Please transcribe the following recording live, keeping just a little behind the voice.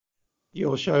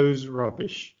Your show's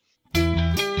rubbish.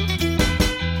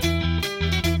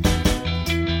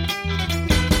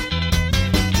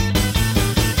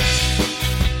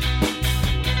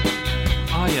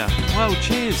 Well,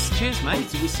 cheers, mate.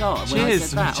 Did we start?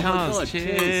 Cheers, Charles. Oh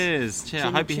cheers.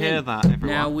 I hope you hear that, everyone.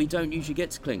 Now, we don't usually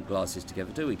get to clink glasses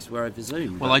together, do we? Because we're over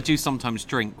Zoom. Well, I do sometimes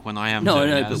drink when I am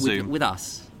doing but Zoom. with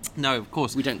us. No, of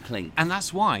course. We don't clink. And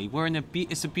that's why we're in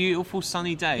it's a beautiful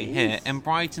sunny day here in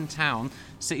Brighton Town,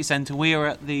 city centre. We are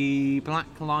at the Black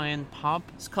Lion pub.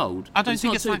 It's cold. I don't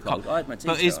think not it's too that cold. I had my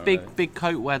but it's big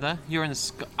coat weather. You're in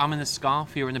I'm in a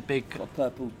scarf. You're in a big... Got a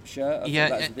purple shirt.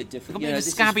 That's a bit different. You've got a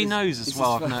scabby nose as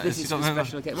well. This is for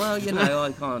special occasion. Well,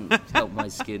 I can't help my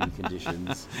skin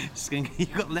conditions.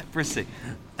 You've got leprosy.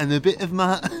 And a bit of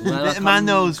my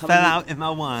nose fell out in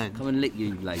my wine. Come and lick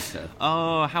you later.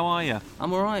 Oh, how are you?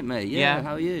 I'm all right, mate. Yeah.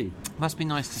 How are you? Must be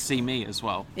nice to see me as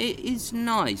well. It is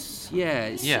nice. Yeah.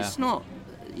 It's not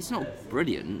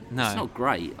brilliant. No. It's not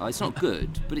great. It's not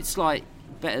good. But it's like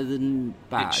better than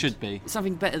bad. It should be. It's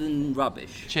something better than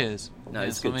rubbish. Cheers. No,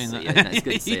 it's good to see it. It's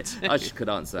good to see it. I just could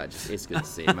answer that. It's good to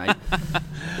see it, mate.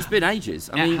 It's been ages.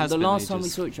 I mean, the last time we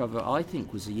saw each other, I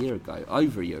think, was over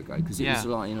a year ago, because it was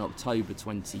like in October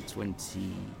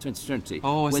 2020.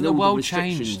 Oh, when the world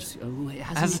changed? Oh, it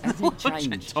hasn't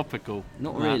changed. Topical.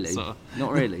 Not really.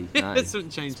 Not really. No. It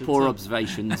hasn't changed. Poor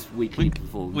observations weekly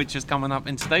performed. Which is coming up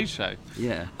in today's show.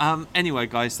 Yeah. Anyway,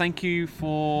 guys, thank you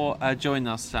for joining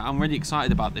us. I'm really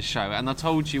excited about this show, and I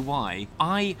told you why.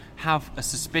 I have a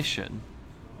suspicion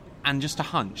and just a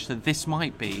hunch that this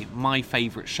might be my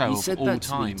favourite show of all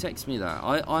time. You text me that.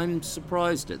 I'm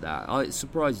surprised at that. It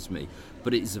surprises me,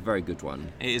 but it is a very good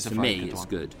one. It is a very good one. To me, it's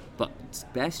good. But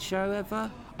best show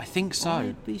ever? I think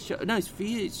so. No, it's for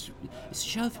you. It's a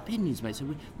show of opinions, mate. So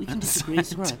we can disagree.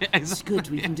 It's all right. It's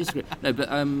good. We can disagree. No, but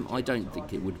I don't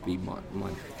think it would be my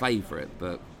favourite.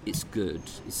 But it's good.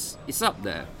 It's up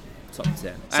there. Top 10.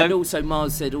 So, and also,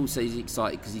 Mars said he's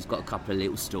excited because he's got a couple of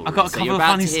little stories. I've got a couple you're of about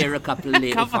funny to hear a couple of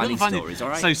little funny stories, all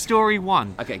right? So, story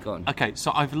one. Okay, go on. Okay,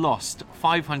 so I've lost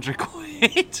 500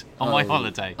 quid on my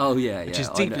holiday. Oh, yeah. Which is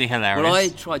deeply hilarious. Well, I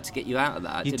tried to get you out of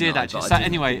that, You did, actually. So,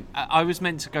 anyway, I was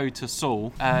meant to go to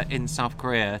Seoul in South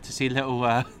Korea to see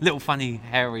little funny,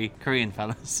 hairy Korean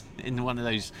fellas in one of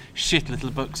those shit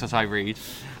little books that I read.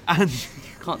 And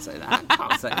Can't say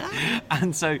that.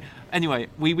 And so, anyway,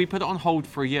 we put it on hold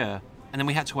for a year. And then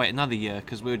we had to wait another year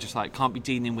because we were just like, can't be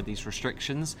dealing with these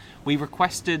restrictions. We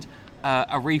requested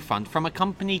a refund from a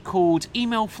company called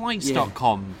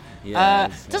emailflights.com.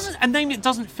 Yeah. A name that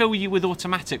doesn't fill you with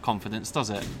automatic confidence, does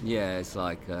it? Yeah, it's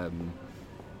like, I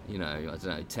don't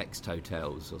know, text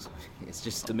hotels or something. It's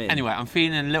just the min. Anyway, I'm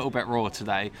feeling a little bit raw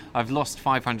today. I've lost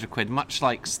 500 quid, much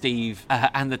like Steve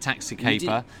and the taxi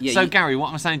caper. Gary, what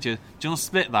am I saying to you? Do you want to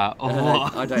split that? Or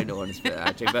what? I don't want to split that,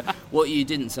 actually. But what you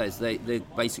didn't say is they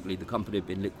basically the company had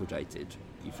been liquidated.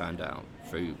 You found out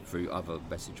through other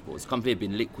message boards. The company had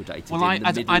been liquidated. Well,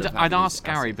 I'd ask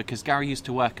Gary because Gary used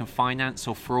to work in finance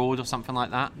or fraud or something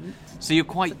like that. So you're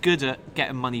quite good at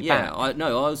getting money back. I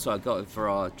got it for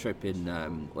our trip in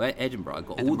Edinburgh. I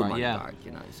got all the money back,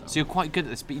 So you're quite good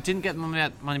at this, but you didn't get the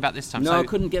money back this time. No, I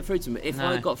couldn't get through to them. If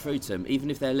I got through to them,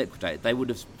 even if they're liquidated, they would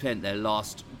have spent their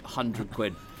last 100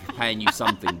 quid paying you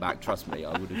something back. Trust me,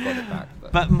 I would have got it back.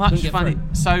 But much funny.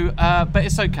 So, but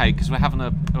it's okay because we're having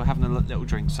a little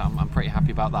drink, so I'm pretty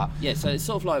happy about that. Yeah. So it's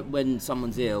sort of like when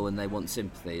someone's ill and they want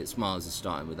sympathy. It's Mars is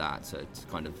starting with that, so it's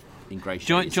kind of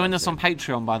ingratiate. Join us on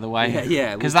Patreon, by the way.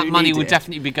 Yeah. Because that money would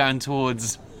definitely be going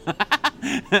towards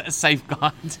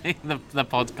safeguarding the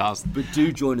podcast. But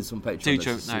do join us on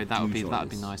Patreon. That would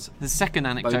be nice. The second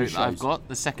anecdote that I've got.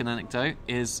 The second anecdote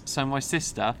is my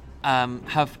sister,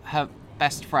 her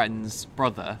best friend's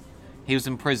brother. He was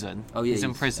in prison. Oh yeah, he's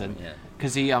in prison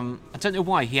because he I don't know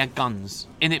why he had guns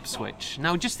in Ipswich.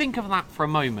 Now just think of that for a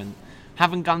moment,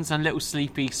 having guns in a little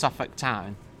sleepy Suffolk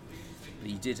town.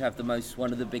 He did have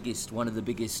one of the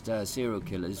biggest serial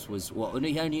killers was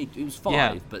he was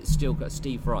 5, but still got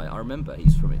Steve Wright. I remember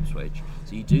he's from Ipswich,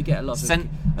 so you do get a lot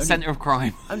of centre of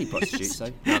crime. Only prostitutes,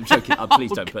 though. No, I'm joking.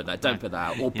 Please don't put that. Don't put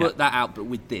that out, or put that out, but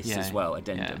with this as well,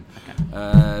 addendum.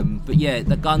 Yeah, okay. But yeah,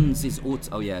 the guns is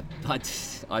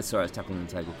I saw I was tapping on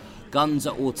the table. Guns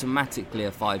are automatically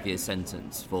a 5-year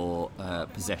sentence for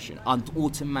possession.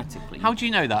 Automatically. How do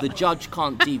you know that? The judge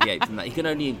can't deviate from that. He can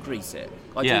only increase it.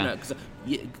 I do know, because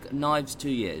knives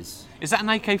 2 years. Is that an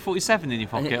AK-47 in your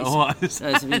pocket or what? No, it's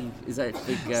a big...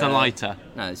 It's a lighter.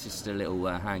 No, it's just a little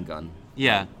handgun.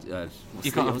 Yeah.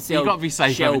 You've got to be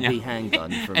safe, Shelby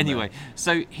handgun. Anyway,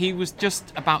 so he was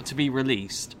just about to be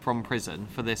released from prison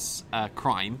for this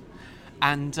crime.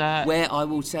 And where I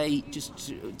will say, just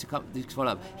to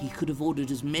follow up, he could have ordered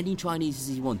as many Chinese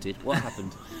as he wanted. What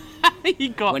happened?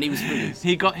 When he was released?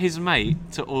 He got his mate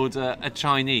to order a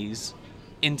Chinese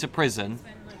into prison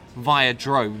via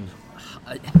drone.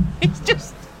 It's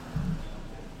just...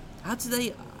 How do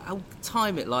they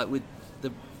time it, like, with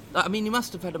the... I mean, he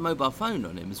must have had a mobile phone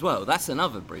on him as well. That's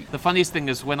another breach. The funniest thing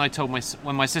is when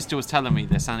my sister was telling me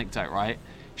this anecdote, right?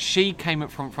 She came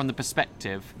up from the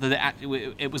perspective that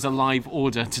it was a live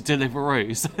order to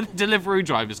Deliveroo. So the Deliveroo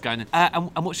driver's going,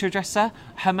 and what's your address, sir?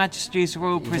 Her Majesty's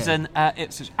Royal Prison,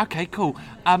 Ipswich. Okay, cool.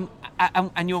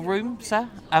 And your room, sir?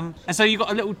 And so you got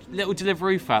a little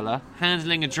Deliveroo fella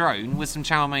handling a drone with some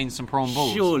chow mein and some prawn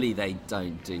balls. Surely they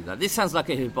don't do that. This sounds like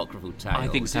a hypocritical tale. I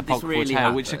think it's a hypocritical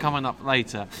tale, which are coming up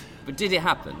later. But did it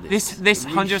happen? This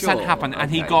 100% happened, and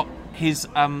he got his,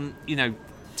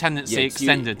 tenancy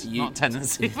extended, not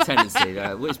tenancy. Tenancy,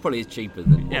 well, it's probably cheaper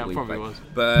than what we probably paid. was.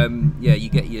 But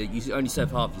you only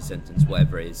serve half your sentence,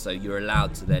 whatever it is. So you're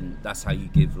allowed to then. That's how you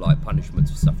give like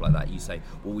punishments for stuff like that. You say,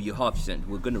 well, you half your sentence.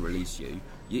 We're going to release you.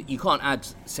 You can't add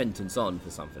sentence on for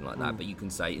something like that, but you can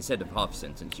say instead of half your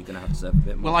sentence, you're going to have to serve a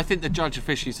bit more. Well, I think the judge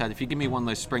officially said, if you give me one of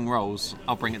those spring rolls,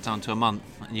 I'll bring it down to a month,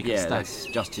 and you can stay. That's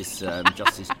Justice.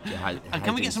 And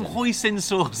can we get some hoisin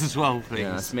sauce as well, please?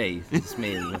 Yeah, that's me. It's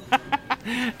me.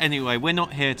 Anyway, we're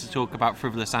not here to talk about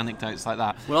frivolous anecdotes like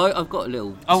that. Well, I've got a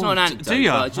little... It's not an anecdote.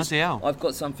 Do you? I've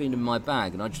got something in my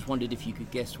bag, and I just wondered if you could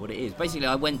guess what it is. Basically,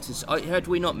 had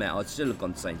we not met, I'd still have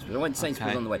gone to Sainsbury's. I went to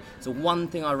Sainsbury's on the way. So one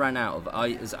thing I ran out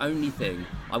of, it's the only thing,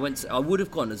 I would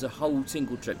have gone as a whole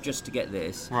single trip just to get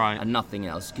this, and nothing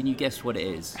else. Can you guess what it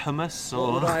is? Hummus?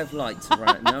 Or... What would I have liked to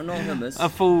run? No, not hummus. A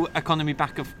full economy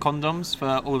pack of condoms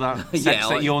for all that sex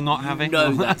that you're not having?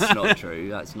 No, that's not true.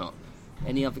 That's not...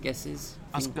 Any other guesses?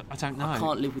 I don't know. I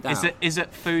can't live without. Is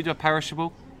it food or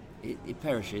perishable? It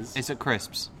perishes. Is it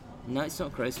crisps? No, it's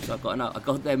not crisps. I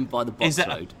got them by the box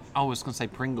load. I was going to say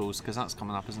Pringles, because that's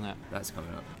coming up, isn't it? That's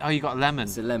coming up. Oh, you got a lemon.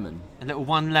 It's a lemon. A little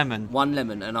one lemon. One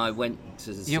lemon, and I went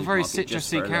to the You're a very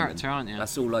citrusy character, aren't you?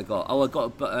 That's all I got. Oh, I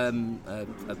got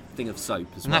a thing of soap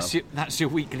as well. That's your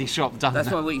weekly shop done.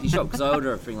 That's my weekly shop, because I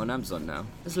order everything on Amazon now.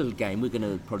 It's a little game.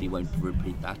 Probably won't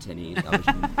repeat that any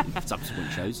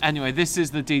subsequent shows. Anyway, this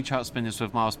is the D Chart Spinners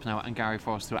with Miles Pennell and Gary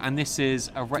Forrester, and this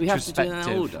is a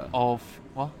retrospective of...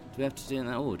 What? Do we have to do it in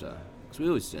that order? Because we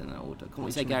always do it in that order. Can't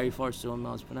we say Gary Forrester and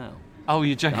Miles Pennell? Oh,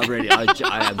 you're joking? No, really, I am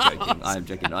joking. I am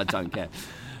joking. I don't care.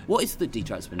 What is the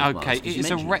D-Chart Spinners? Okay, it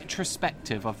is a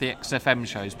retrospective of the XFM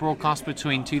shows broadcast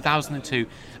between 2002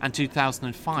 and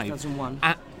 2005. 2001.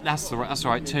 That's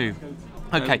right, too.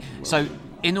 Okay, so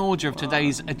in order of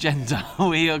today's agenda,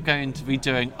 we are going to be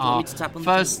doing our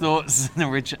first thoughts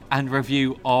and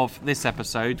review of this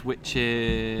episode, which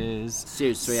is...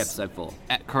 Series 3, Episode 4.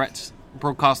 Correct.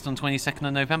 Broadcast on 22nd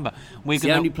of November.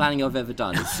 The only planning I've ever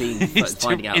done is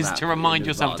to remind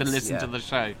yourself to listen to the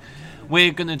show.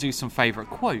 We're going to do some favourite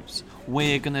quotes.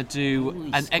 We're going to do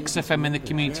an XFM in the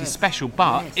Community special,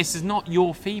 but this is not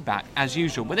your feedback as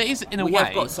usual. But it is in a way.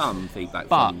 I've got some feedback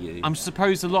from you. I'm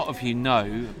suppose a lot of you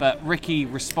know, but Ricky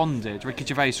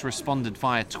Gervais responded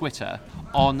via Twitter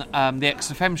on the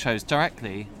XFM shows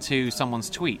directly to someone's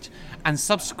tweet. And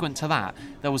subsequent to that,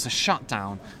 there was a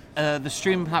shutdown. The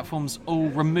streaming platforms all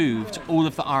removed all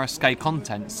of the RSK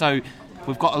content. So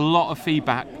we've got a lot of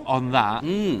feedback on that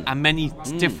and many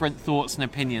different thoughts and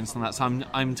opinions on that. So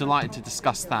I'm delighted to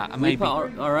discuss that. And we put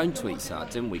our own tweets out,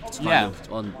 didn't we?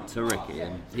 On to Ricky,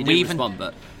 and he didn't respond.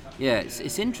 But yeah, it's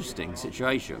an interesting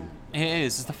situation. It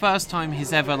is. It's the first time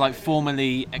he's ever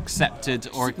formally accepted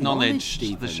or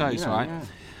acknowledged the shows, right? Yeah.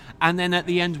 And then at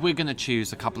the end, we're going to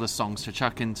choose a couple of songs to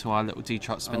chuck into our little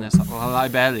D-Chart Spinners.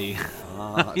 Belly.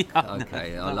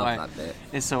 Okay, I love that bit.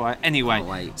 It's all right.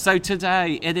 Anyway, so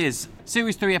today it is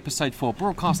Series 3, Episode 4,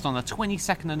 broadcast on the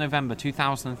 22nd of November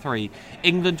 2003.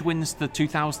 England wins the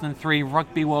 2003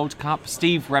 Rugby World Cup.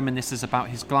 Steve reminisces about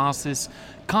his glasses.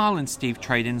 Carl and Steve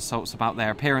trade insults about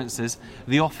their appearances.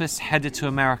 The Office headed to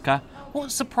America.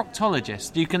 What's a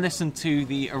proctologist? You can listen to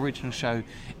the original show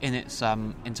in its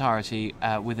entirety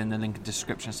within the link in the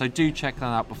description. So do check that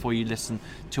out before you listen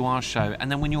to our show.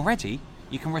 And then when you're ready,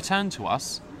 you can return to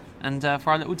us and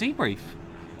for our little debrief.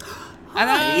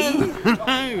 Hello.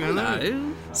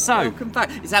 So, welcome back.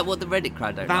 Is that what the Reddit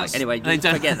crowd don't like? Anyway,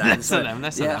 forget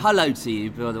that. Hello to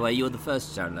you, by the way. You're the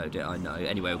first to download it, I know.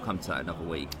 Anyway, we'll come to that another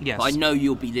week. Yes. But I know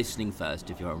you'll be listening first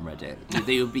if you're on Reddit.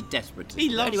 You'll be desperate to. He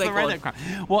loves the Reddit crowd.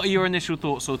 What are your initial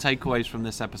thoughts or takeaways from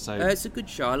this episode? It's a good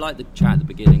show. I like the chat at the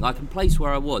beginning. I can place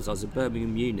where I was. I was at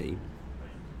Birmingham Uni.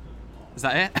 Is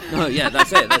that it? Oh, yeah,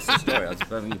 that's it. That's the story. I was at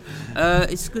Birmingham.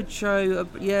 It's a good show.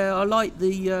 I like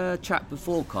the chat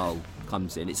before Carl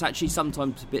comes in, it's actually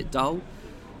sometimes a bit dull.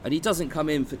 And he doesn't come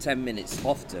in for 10 minutes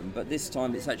often, but this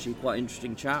time it's actually quite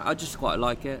interesting chat. I just quite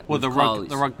like it. Well, the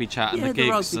rugby chat and the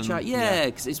gigs. Rugby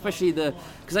chat, cause especially because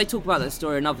they talk about that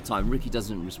story another time. Ricky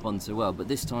doesn't respond so well, but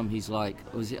this time he's like,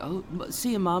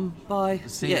 see you, mum, bye.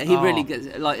 He really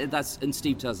gets, like, that's, and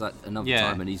Steve tells that another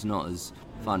time, and he's not as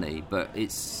funny, but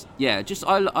it's, just,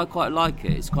 I quite like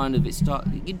it. It's kind of, do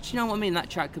you know what I mean? That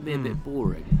chat can be a bit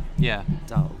boring. Yeah.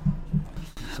 Dull.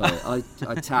 Sorry,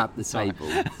 I tapped the table.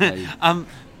 So,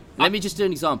 let me just do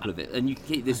an example of it, and you can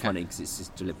keep this one in because it's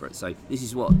just deliberate. So this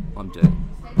is what I'm doing,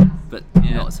 but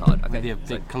not as hard. Okay. With your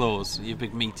big claws, your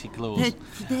big meaty claws.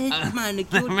 They're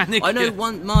manicured. I know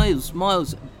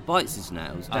Miles bites his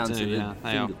nails down to the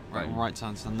finger bone. Right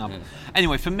down to the nub. Yeah.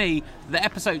 Anyway, for me, the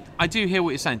episode, I do hear what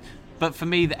you're saying, but for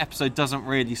me, the episode doesn't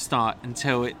really start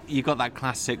until you got that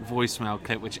classic voicemail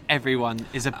clip, which everyone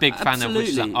is a big fan of, which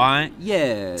is like, all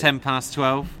right, 10 past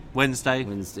 12.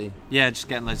 Wednesday. Yeah, just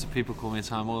getting loads of people calling me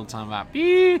all the time about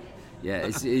beep. Yeah,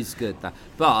 it's good that.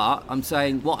 But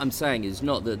what I'm saying is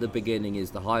not that the beginning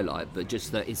is the highlight, but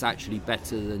just that it's actually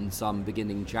better than some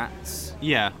beginning chats.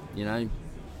 Yeah. You know?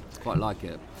 Quite like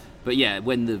it. But yeah,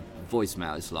 when the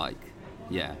voicemail is like,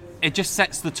 it just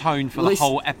sets the tone for the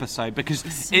whole episode,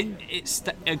 because it's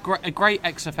a great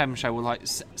XFM show will like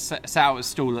set out a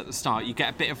stall at the start. You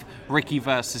get a bit of Ricky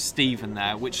versus Steve in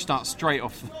there, which starts straight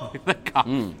off the cuff.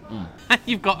 And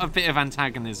you've got a bit of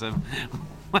antagonism.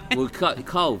 Well,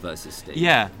 Carl versus Steve.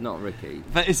 Yeah. Not Ricky.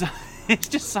 But it's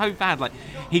just so bad. Like,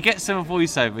 he gets some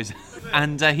voiceovers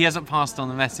and he hasn't passed on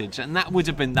the message. And that would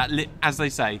have been, as they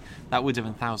say, that would have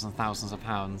been thousands of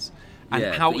pounds.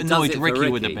 And how annoyed Ricky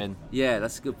would have been. Yeah,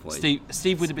 that's a good point.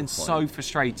 Steve would have been so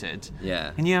frustrated.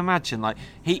 Yeah. Can you imagine? Like,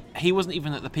 he wasn't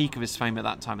even at the peak of his fame at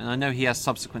that time, and I know he has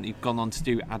subsequently gone on to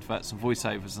do adverts and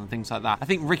voiceovers and things like that. I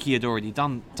think Ricky had already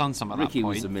done some at that point. Ricky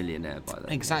was a millionaire by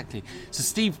then. Exactly. So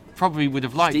Steve probably would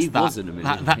have liked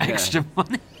that extra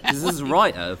money. Because as a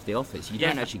writer of The Office, you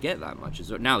don't actually get that much.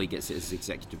 Now he gets it as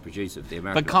executive producer of the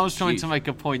American. But Carl's trying to make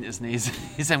a point, isn't he?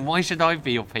 He's saying, why should I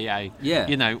be your PA? Yeah.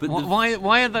 You know,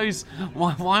 why are those?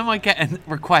 Why am I getting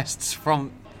requests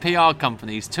from PR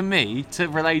companies to me to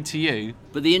relay to you?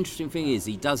 But the interesting thing is,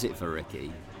 he does it for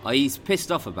Ricky. He's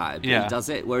pissed off about it, but he does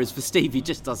it. Whereas for Steve, he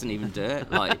just doesn't even do it.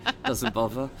 Like, doesn't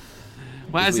bother.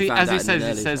 Well, as he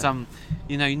says,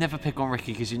 you know, you never pick on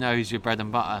Ricky because you know he's your bread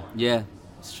and butter. Yeah,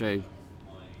 it's true.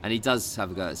 And he does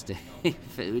have a go at Steve,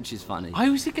 which is funny. I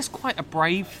always think it's quite a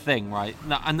brave thing, right?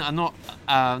 And I'm not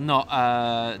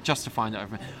justifying it,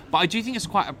 but I do think it's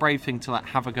quite a brave thing to like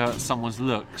have a go at someone's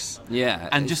looks. Yeah.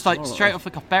 And just like straight off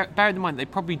the cuff. Bear in mind, they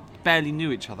probably barely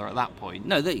knew each other at that point.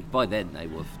 No, by then they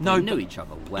knew each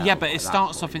other well. Yeah, but it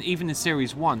starts off, and even in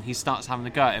series 1, he starts having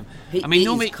a go at him.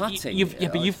 Normally,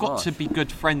 you've got to be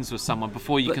good friends with someone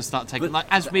before you can start taking, like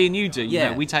as me and you do. You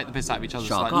know, we take the piss out of each other's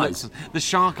like looks. The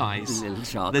shark eyes.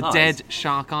 The dead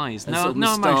shark eyes. No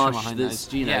emotion behind those.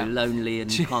 That's, lonely and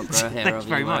can't grow hair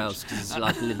everywhere else because it's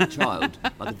like a little child.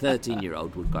 Like a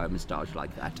 13-year-old would grow a moustache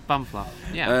like that. Bum fluff.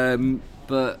 Yeah.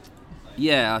 But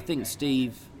yeah, I think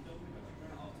Steve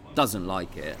doesn't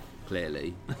like it,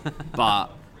 clearly. But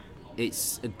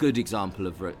it's a good example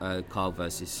of Carl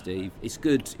versus Steve. It's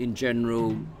good in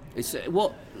general.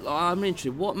 I'm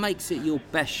interested. What makes it your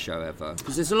best show ever?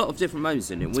 Because there's a lot of different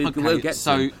moments in it. We'll get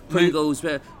to Pringles,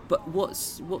 but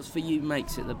what's for you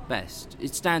makes it the best?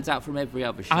 It stands out from every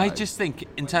other show. I just think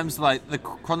in terms of like the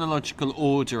chronological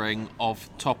ordering of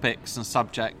topics and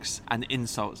subjects and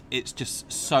insults, it's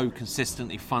just so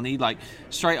consistently funny. Like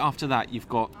straight after that, you've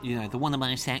got the one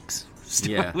about sex.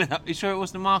 Yeah. Are you sure it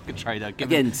was the market trader?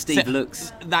 Again, Steve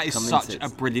looks. That is such a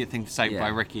brilliant thing to say by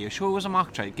Ricky. Are you sure it was a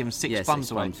market trader? Give him 6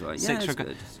 bums away.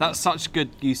 Good. That's such good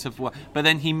use of word. But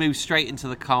then he moves straight into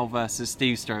the Carl versus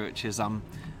Steve story, which is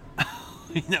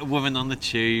woman on the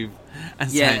tube. And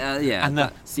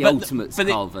that's the ultimate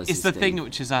Carl versus Steve. It's the thing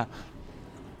which is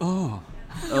Oh,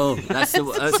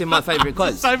 that's in my favourite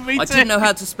quotes. So me too. I didn't know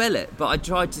how to spell it, but I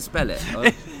tried to spell it.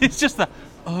 It's just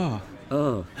Oh.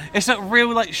 It's a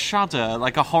real like shudder,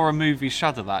 like a horror movie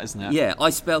shudder, that, isn't it? Yeah, I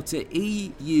spelt it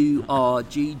EURGGGHH.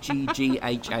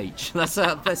 That's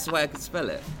the best way I could spell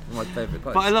it. My favourite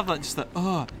quote. But I love that, just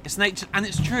it's nature, and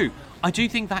it's true. I do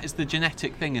think that is the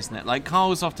genetic thing, isn't it? Like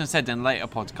Carl's often said in later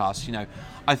podcasts,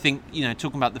 I think,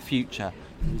 talking about the future,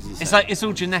 it's like it's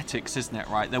all genetics, isn't it?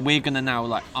 Right? That we're going to now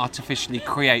like artificially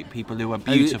create people who are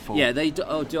beautiful. Yeah, they do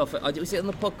offer. Was it on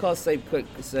the podcast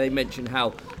they mentioned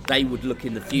how they would look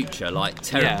in the future like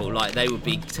terrible, like they would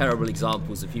be terrible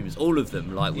examples of humans. All of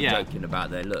them were joking about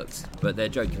their looks, but they're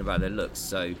joking about their looks.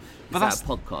 So that's a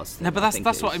podcast thing. No, but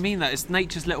that's what I mean. That it's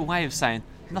nature's little way of saying,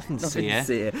 Nothing to see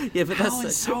here. Yeah, but how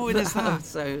insulting is that?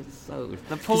 So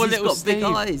the poor little Steve. Big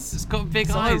eyes. It's got big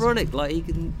it's eyes. It's ironic, like he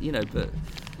can, but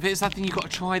it's that thing, you've got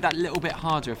to try that little bit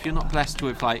harder. If you're not blessed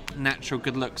with like natural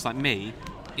good looks like me,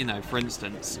 for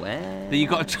instance, then you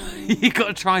got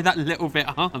to try that little bit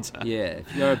harder. Yeah,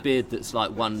 if you're a beard that's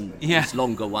like it's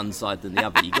longer one side than the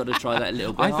other, you got to try that a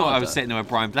little bit harder. I thought I was sitting there with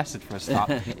Brian Blessed for a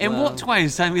start. In what way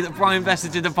is telling me that Brian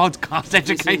Blessed did a podcast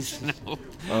educational?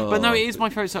 But no, it is my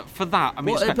favourite for that. I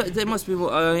mean, but there must be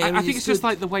more. I think it's just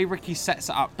like the way Ricky sets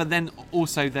it up. But then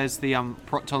also there's the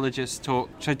proctologist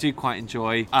talk, which I do quite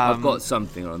enjoy. I've got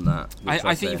something on that.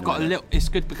 I think you've got a little. It's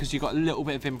good because you've got a little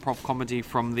bit of improv comedy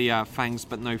from the Fangs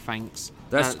but no thanks.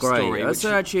 That's great. Story, that's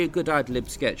actually a good ad-lib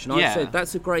sketch, and I said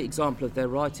that's a great example of their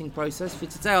writing process. For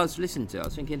today, I was listening to it. I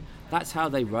was thinking that's how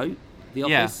they wrote The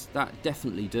Office. Yeah. That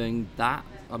definitely doing that.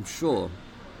 I'm sure.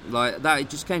 Like that, it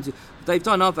just came to. They've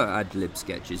done other ad-lib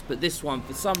sketches, but this one,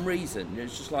 for some reason,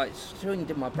 it's just like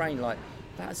swinged in my brain. Like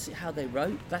that's how they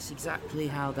wrote. That's exactly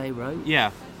how they wrote.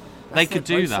 Yeah, they could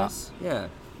do that. Yeah,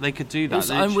 they could do that.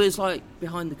 And it's like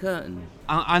behind the curtain.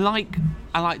 I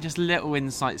like just little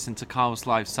insights into Carl's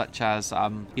life, such as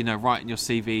writing your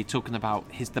CV, talking about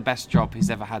the best job he's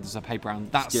ever had as a paper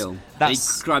round. He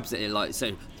describes it like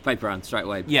so. Paper round straight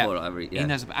away before he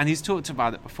knows, and he's talked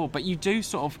about it before. But you do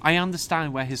I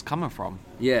understand where he's coming from.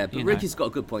 Yeah, but Ricky's got a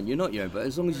good point. You're not your own, but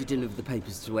as long as you deliver the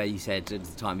papers to where you said at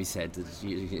the time he said that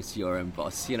it's your own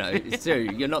boss. It's true.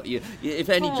 You're not if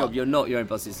any job you're not your own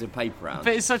boss. It's a paper round.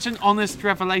 But it's such an honest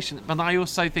revelation. But I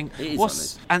also think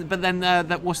honest. But then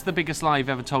what's the biggest lie you've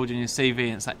ever told in your CV?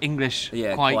 And it's like English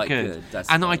quite good.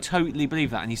 And I totally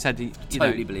believe that. And he said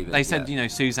believe it. They said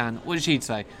Suzanne. What did she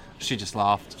say? She just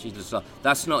laughed.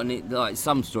 That's not like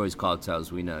some stories Carl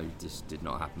tells. We know this did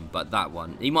not happen, but that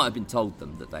one he might have been told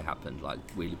them that they happened, like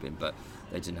really been, but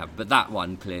they didn't happen. But that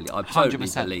one clearly, I totally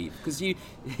 100%. Believe because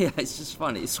it's just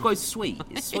funny. It's quite sweet.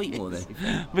 It's sweet more than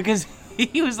anything. Because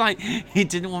he was like he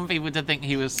didn't want people to think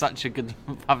he was such a good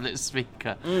public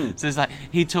speaker. So it's like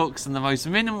he talks in the most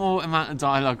minimal amount of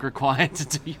dialogue required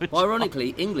to do your job. Ironically,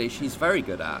 English he's very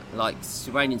good at, like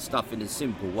explaining stuff in a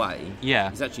simple way. Yeah,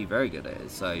 he's actually very good at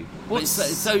it. So it's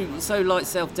so like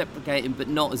self-deprecating, but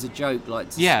not as a joke. Like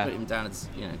to put him down as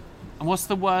And what's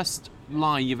the worst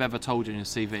lie you've ever told in your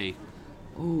CV?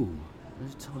 Ooh, I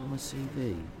told on my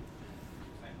CV.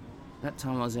 That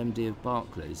time I was MD of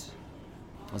Barclays.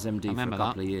 I was MD for a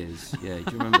couple of years. Yeah,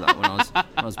 do you remember that when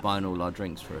I was buying all our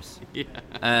drinks for us? Yeah.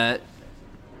 I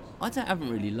haven't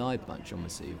really lied much on my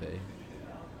CV.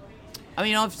 I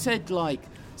mean, I've said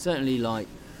certainly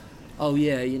oh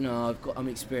yeah, I'm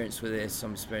experienced with this,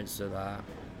 I'm experienced with that.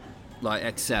 Like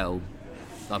Excel.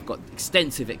 I've got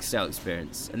extensive Excel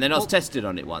experience, and then I was tested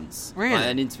on it once. Really?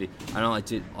 An interview, and I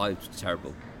was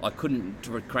terrible. I couldn't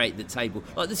recreate the table,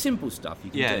 like the simple stuff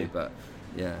you can do, but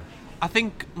yeah. I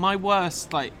think my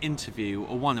worst interview,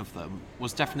 or one of them,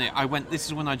 was definitely this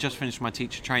is when I just finished my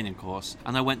teacher training course,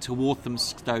 and I went to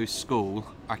Walthamstow School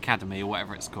Academy or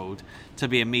whatever it's called to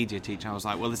be a media teacher. I was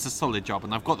like, well, it's a solid job,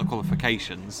 and I've got the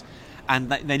qualifications,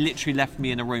 and they literally left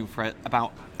me in a room for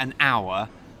about an hour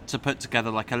to put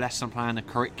together a lesson plan, a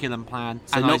curriculum plan.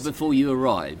 So and not before you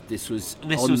arrived. This was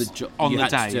on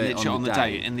the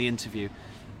day in the interview.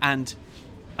 And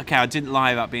okay, I didn't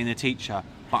lie about being a teacher,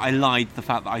 but I lied the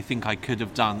fact that I think I could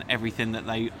have done everything that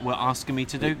they were asking me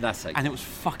to do. That's okay. And it was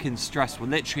fucking stressful.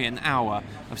 Literally an hour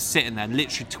of sitting there,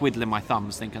 literally twiddling my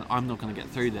thumbs, thinking I'm not going to get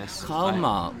through this. Karl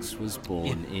Marx was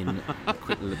born in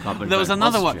the cupboard. There was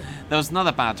another one. There was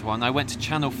another bad one. I went to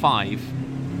Channel 5.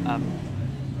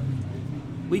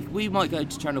 We might go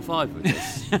to Channel 5 with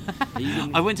this.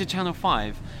 I went to Channel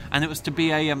 5, and it was to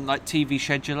be a TV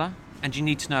scheduler, and you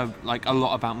need to know a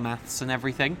lot about maths and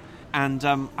everything. And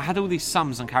I had all these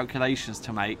sums and calculations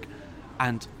to make,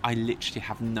 and I literally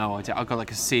have no idea. I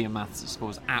got a C in maths at school.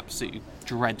 It was absolutely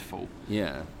dreadful.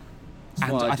 Yeah.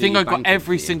 And I think I got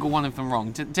every single one of them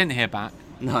wrong. Didn't hear back.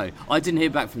 No, I didn't hear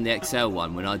back from the Excel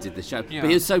one when I did the show. Yeah. But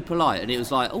he was so polite, and it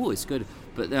was oh, it's good.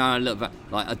 But then I looked back,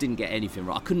 I didn't get anything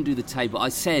right. I couldn't do the table. I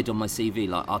said on my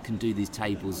CV, I can do these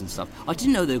tables and stuff. I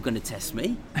didn't know they were going to test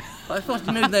me. If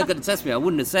I knew they were going to test me, I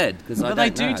wouldn't have said. But they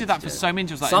do that for so many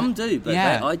jobs. Some do, but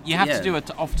you have to do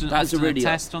often a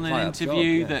test on an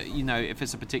interview job, that if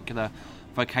it's a particular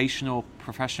vocational,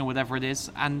 professional, whatever it is.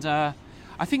 And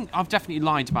I think I've definitely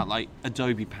lied about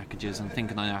Adobe packages and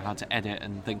thinking I know how to edit,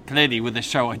 and then clearly with the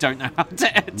show I don't know how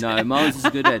to edit. No, Miles is a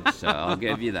good editor. I'll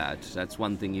give you that. That's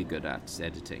one thing you're good at, is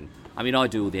editing. I mean, I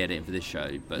do all the editing for this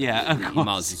show, but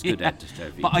Miles is a good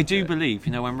editor. But I do believe,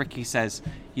 when Ricky says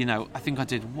I think I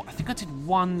did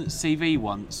one CV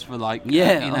once for like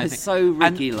it's so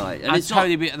Ricky and it's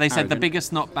totally. They said the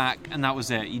biggest knockback, and that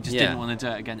was it. You just didn't want to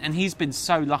do it again. And he's been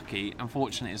so lucky and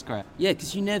fortunate. It's great. Yeah,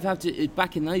 because you never have to.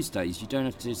 Back in those days, you don't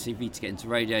have to do a CV to get into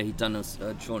radio. He'd done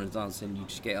Shaun of Dancing. You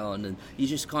just get on, and you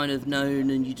just kind of known,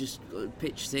 and you just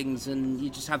pitch things, and you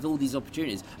just have all these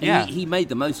opportunities. And he made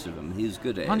the most of them. He was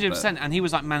good at 100%. And he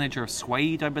was like manager of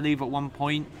Suede, I believe, at one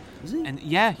point. Was he? And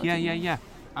yeah.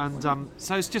 And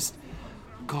so it's just,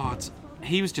 God,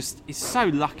 he's so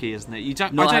lucky, isn't it? You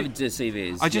don't not having to do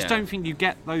CVs. I just don't think you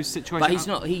get those situations.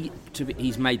 But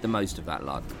he's made the most of that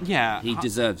luck. Yeah, he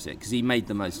deserves it because he made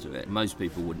the most of it. Most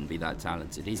people wouldn't be that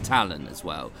talented. He's talent as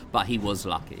well, but he was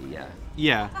lucky.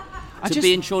 Yeah.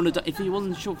 Be in Shaun of if he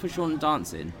wasn't short for Shaun of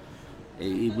Dancing,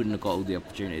 he wouldn't have got all the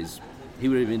opportunities. He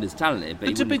would have been as talented, but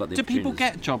he wouldn't have got the opportunities. Do people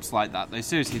get jobs like that, though?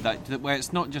 Seriously, where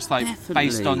it's not just like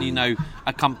based on,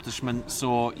 accomplishments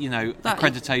or,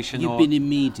 accreditation. You've been in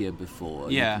media before,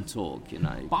 and you can talk,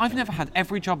 But I've never had.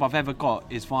 Every job I've ever got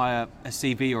is via a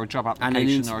CV or a job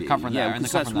application or a cover letter. And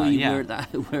that's why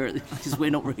because we're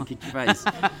not Ricky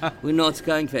Gervais. We're not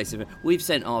going face. We've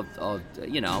sent our I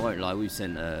won't lie, we've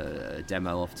sent a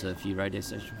demo off to a few radio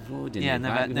stations before, didn't we? Yeah,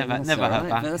 never heard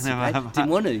back. Didn't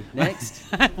want to. Next.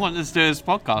 Want us to do his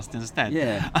podcast instead.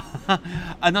 Yeah.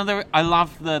 I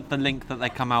love the link that they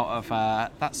come out of.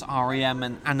 That's REM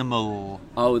and Animal.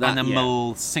 Oh, that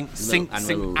Animal sync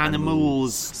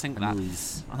Animals sync that.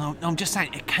 I'm just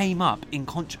saying it came up in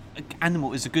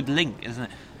Animal is a good link, isn't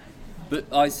it? But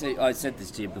I said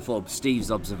this to you before,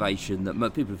 Steve's observation that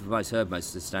people have heard most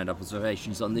of the stand-up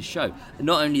observations on this show.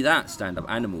 Not only that,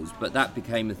 stand-up Animals, but that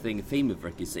became a theme of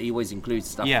Ricky's. So he always includes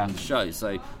stuff on the show.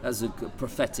 So that's a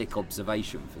prophetic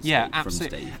observation for Steve,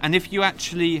 absolutely. From Steve. And if you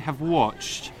actually have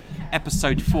watched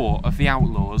episode 4 of The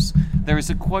Outlaws, there is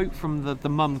a quote from the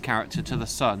mum character to the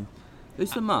son.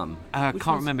 Who's the mum? I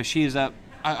can't remember. She is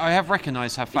I have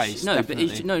recognised her face. Not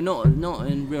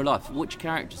in real life. Which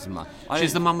character's the mum?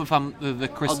 She's the mum of the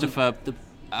Christopher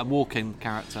Walken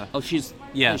character. Oh, she's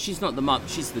not the mum.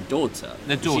 She's the daughter.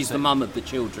 She's the mum of the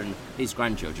children, his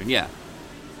grandchildren. Yeah.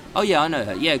 Oh yeah, I know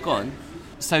her. Yeah, go on.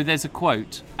 So there's a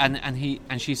quote,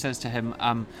 and she says to him,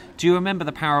 "Do you remember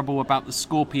the parable about the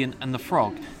scorpion and the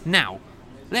frog?" Now,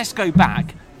 let's go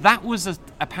back. That was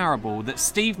a parable that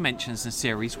Steve mentions in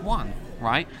series 1,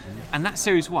 right? And that's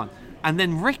series 1. And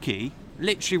then Ricky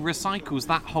literally recycles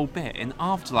that whole bit in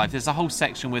Afterlife. There's a whole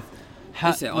section with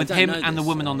him and the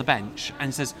woman on the bench,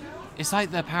 and says it's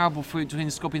like the parable between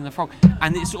the scorpion and the frog,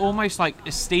 and it's almost like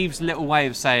Steve's little way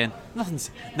of saying nothing's.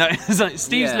 No, it's like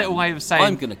Steve's little way of saying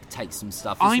I'm going to take some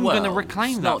stuff. I'm going to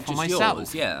reclaim that for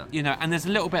myself. Yours, and there's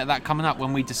a little bit of that coming up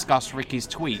when we discuss Ricky's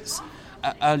tweets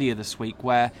earlier this week,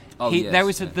 where there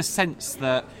is the sense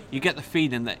that you get the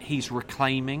feeling that he's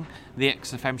reclaiming the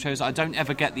XFM shows. I don't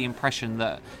ever get the impression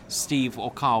that Steve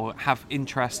or Carl have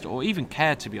interest or even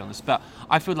care, to be honest, but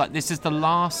I feel like this is the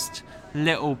last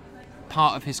little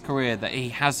part of his career that he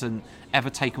hasn't ever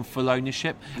taken full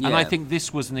ownership, and I think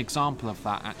this was an example of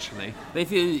that, actually. But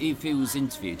if he was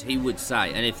interviewed, he would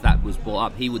say, and if that was brought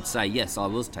up, he would say, yes, I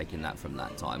was taking that from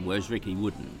that time, whereas Ricky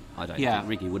wouldn't. I don't think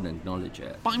Ricky wouldn't acknowledge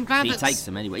it. But I'm glad he takes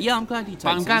them anyway. Yeah, I'm glad he takes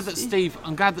them. I'm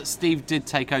glad that Steve did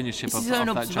take ownership of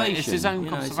that show. It's his own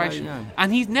observation.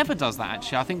 And he never does that,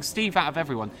 actually. I think Steve, out of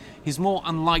everyone, he's more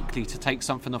unlikely to take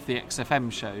something off the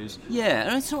XFM shows. Yeah,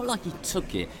 and it's not like he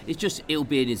took it. It's just it'll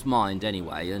be in his mind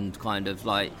anyway, and kind of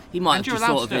like he might have just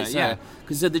thought of it.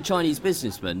 Because of the Chinese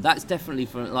businessman, that's definitely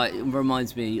it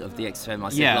reminds me of the XFM I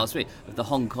said last week, of the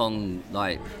Hong Kong,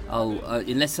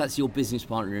 unless that's your business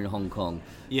partner in Hong Kong,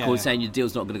 saying your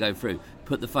deal's not going to go through,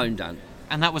 put the phone down.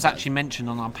 And that was actually mentioned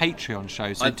on our Patreon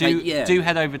show, so do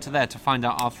head over to there to find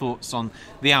out our thoughts on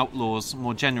The Outlaws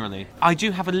more generally. I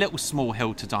do have a little small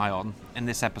hill to die on in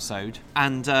this episode,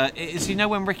 and it's,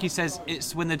 when Ricky says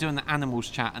it's when they're doing the animals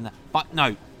chat, but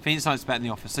no, Phoenix Night's better than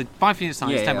The Office, so by Phoenix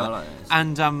Night it's 10 minutes.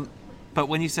 And but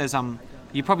when he says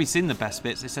you've probably seen the best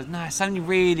bits, it says no, it's only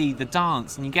really the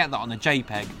dance, and you get that on a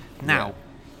JPEG. Now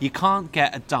you can't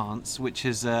get a dance which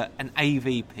is an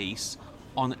AV piece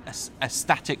on a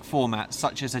static format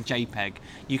such as a JPEG.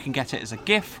 You can get it as a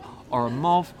GIF or a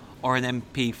MOV or an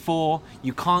MP4.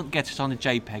 You can't get it on a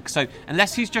JPEG. So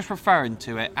unless he's just referring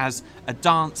to it as a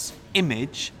dance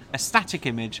image, a static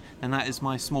image, then that is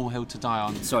my small hill to die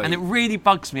on. Sorry. And it really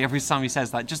bugs me every time he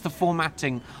says that, just the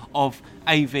formatting of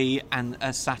AV and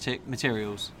static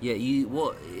materials. Yeah, are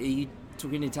you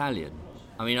talking Italian?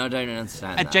 I mean, I don't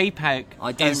understand A that.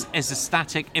 JPEG is a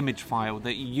static image file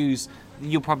that you use.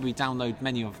 You'll probably download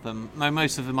many of them.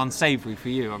 Most of them unsavoury for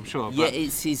you, I'm sure. Yeah,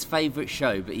 it's his favourite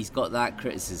show, but he's got that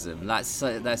criticism. That's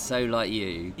so like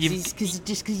you. Because he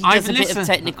does a bit of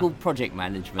technical project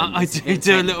management. I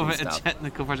do a little bit of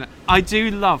technical project. I do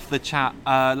love the chat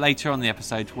later on in the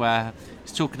episode where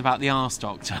he's talking about the arse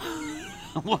doctor.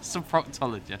 What's a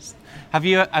proctologist? Have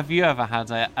you ever had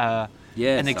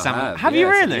an exam? I have. Have you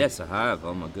really? Yes, I have.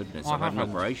 Oh my goodness, I've had an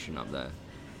operation up there.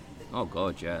 Oh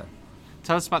god, yeah.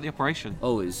 Tell us about the operation.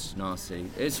 Oh, it's nasty.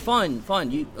 It's fine.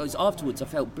 Afterwards, I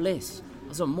felt bliss. I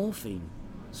was on morphine.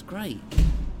 It's great.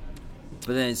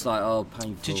 But then it's like, oh,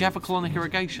 painful. Did you have a colonic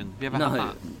irrigation? Have you ever had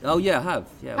that? Oh yeah, I have.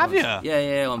 Yeah, have you?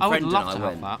 Yeah. I would love to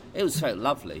have that. It was so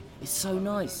lovely. It's so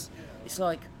nice. It's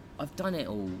like I've done it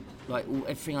all,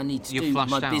 everything I need to do with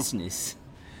my business.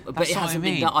 But it hasn't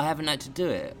been done. I haven't had to do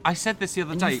it. I said this the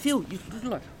other day. You feel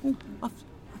like, oh,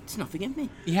 there's nothing in me.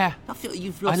 Yeah. I feel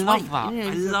you've lost weight. I love that.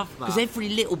 I love that. Because every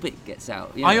little bit gets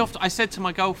out. I said to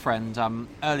my girlfriend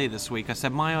earlier this week, I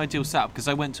said my ideal setup, because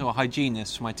I went to a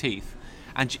hygienist for my teeth,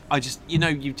 and I just,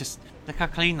 look how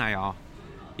clean they are.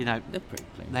 They're pretty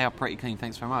clean. They are pretty clean,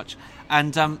 thanks very much.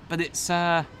 And but it's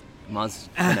Muzz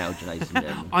and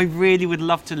algination. I really would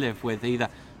love to live with either,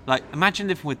 imagine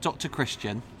living with Dr.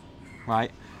 Christian,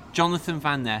 right? Jonathan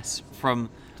Van Ness from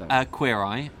Queer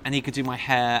Eye, and he could do my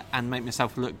hair and make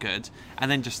myself look good,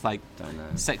 and then just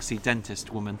sexy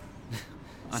dentist woman.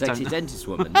 Sexy dentist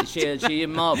woman. Is she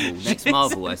in Marvel? Next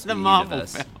Marvel, I the Marvel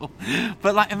universe. Film.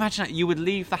 But imagine that you would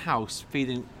leave the house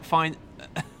feeling fine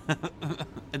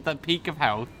at the peak of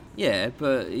health. Yeah,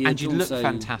 but and you'd look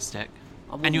fantastic.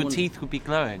 And your teeth would be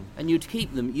glowing. And you'd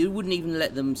keep them. You wouldn't even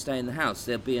let them stay in the house.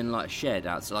 They'd be in a shed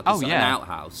outside, an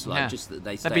outhouse. Just that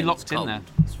they stay. They'd be locked in there.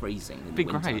 It's freezing. It'd be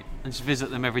great. And just visit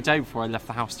them every day before I left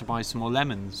the house to buy some more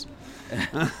lemons.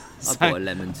 I bought a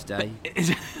lemon today.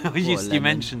 You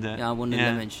mentioned it. Yeah, I wanted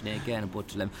to mention it again. I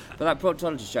bought a lemon. But that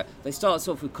proctologist show, they start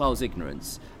off with Carl's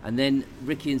ignorance, and then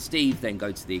Ricky and Steve then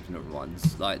go to the ignorant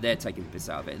ones. They're taking the piss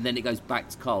out of it, and then it goes back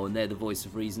to Carl, and they're the voice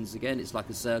of reasons again. It's like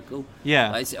a circle.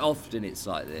 Yeah. Often it's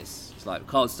like this. It's like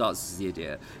Carl starts as the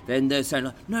idiot, then they're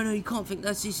saying no, you can't think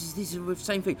this is the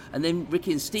same thing, and then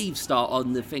Ricky and Steve start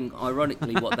on the thing.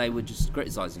 Ironically, what they were just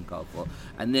criticising Carl for,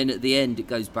 and then at the end it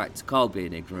goes back to Carl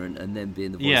being ignorant and then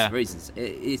being the voice of reasons.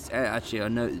 It's actually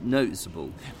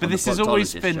noticeable. But this has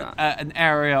always been an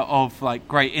area of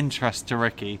great interest to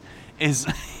Ricky. Is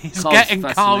getting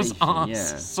Carl's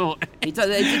arse sorted. They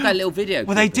did that little video.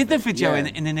 Well, they did the video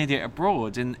in An Idiot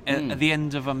Abroad at the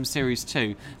end of series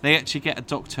 2. They actually get a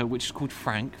doctor which is called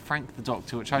Frank the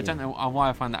Doctor, which I don't know why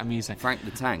I find that amusing. Frank the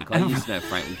Tank. I used to know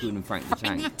Frank. We called him Frank the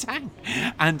Tank. Frank the Tank.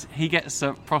 And he gets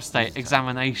a prostate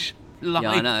examination. Yeah,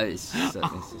 I know. It's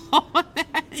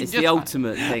the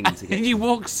ultimate thing to get. When he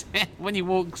walks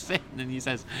in, and he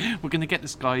says, "We're going to get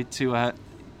this guy to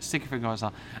stick a finger on his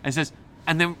arm," and he says.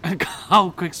 And then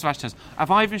Carl quick smash says, "Have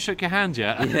I even shook your hand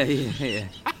yet?" Yeah.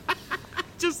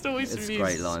 Just always it's a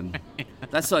great line.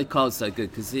 That's why Carl's so good,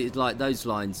 because those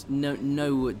lines,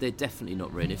 no, they're definitely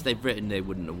not written. If they've written, they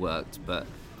wouldn't have worked. But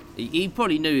he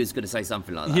probably knew he was going to say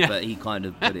something like that. But he kind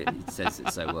of put it. He says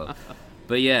it so well.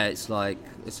 But yeah, it's like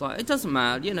it doesn't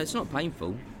matter. It's not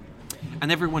painful.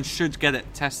 And everyone should get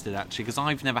it tested, actually, because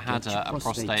I've never had a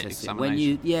prostate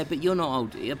examination. But you're not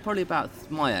old. You're probably about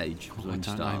my age. I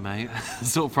don't know, mate. The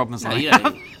sort of problems I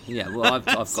have. Yeah, well, I've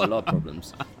got a lot of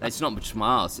problems. It's not much my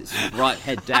arse. It's right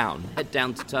head down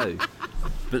to toe.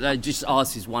 But just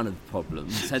arse is one of the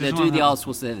problems. So they do the arse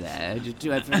whilst they're there. Just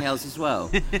do everything else as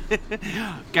well.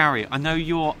 Gary, I know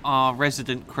you're our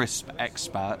resident crisp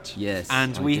expert. Yes.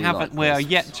 And we are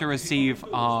yet to receive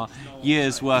our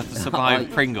year's worth of supply of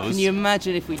Pringles. Can you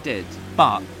imagine if we did?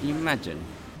 But can you imagine?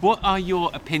 What are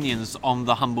your opinions on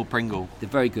the Humble Pringle? They're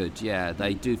very good, yeah.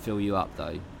 They do fill you up,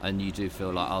 though. And you do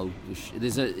feel like,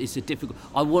 it's a difficult...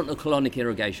 I want a colonic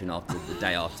irrigation after the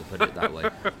day after, put it that way.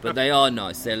 But they are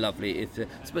nice, they're lovely.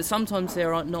 But sometimes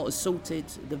they're not as salted,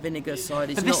 the vinegar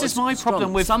side is not as strong. But this is my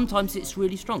problem with... Sometimes it's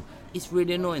really strong. It's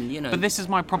really annoying, But this is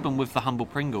my problem with the Humble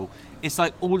Pringle. It's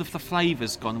like all of the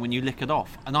flavour's gone when you lick it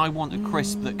off. And I want a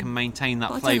crisp that can maintain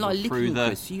that flavour through the...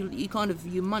 Crisp.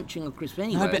 You're munching a crisp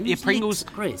anyway. No, but your Pringles...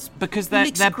 crisp. Because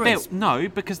they're built... No,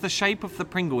 because the shape of the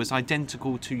Pringle is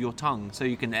identical to your tongue. So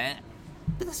you can...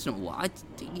 But that's not what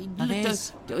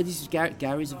this is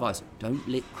Gary's advice. Don't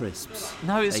lick crisps.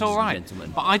 No, it's all right.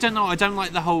 But I don't know. I don't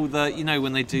like the whole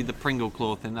when they do the Pringle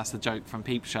claw thing. That's the joke from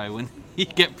Peep Show when you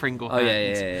get Pringle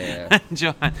hands. Oh yeah.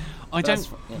 Joanne, I don't.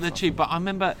 They're cheap, but I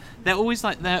remember they're always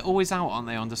out, aren't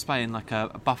they, on display in like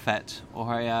a buffet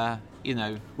or a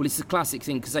Well, it's the classic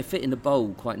thing because they fit in a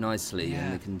bowl quite nicely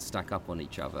and they can stack up on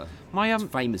each other.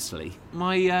 Famously,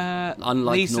 my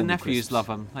niece and nephews love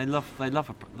them. They love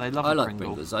a Pringle. I like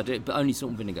Pringles. I do, but only salt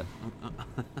and vinegar.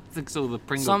 I think it's all the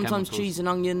Pringle. Sometimes chemicals. Cheese and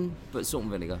onion, but salt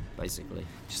and vinegar, basically.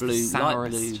 Just the sourest, light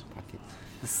blue packet.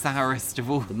 The sourest of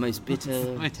all. The most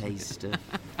bitter taste of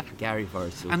Gary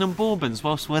Forrestal. And on bourbons,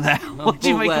 whilst we're there, what do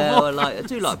you make of bourbons? I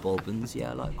do like bourbons.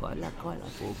 Yeah, I quite like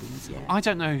bourbons. Yeah. I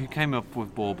don't know who came up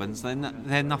with bourbons.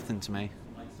 They're nothing to me.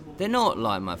 They're not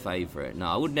like my favourite. No,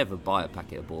 I would never buy a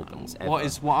packet of bourbons. Ever.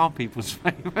 What are people's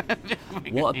favourite?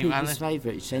 What are people's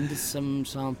favourite? Send us some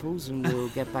samples and we'll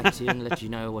get back to you and let you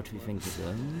know what we think of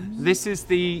them. This is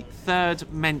the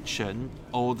third mention,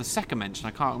 or the second mention,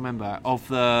 I can't remember, of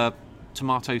the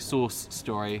tomato sauce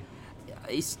story.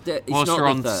 It's whilst not you're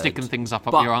on third, sticking things up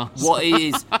but your arse. What it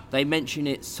is, they mention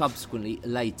it subsequently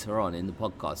later on in the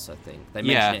podcast, I think. They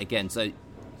mention it again. So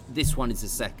this one is the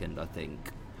second, I think.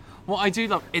 What I do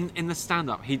love in the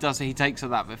stand-up, he takes it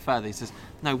that bit further. He says,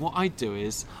 "No, what I'd do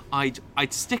is I'd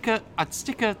stick a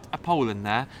pole in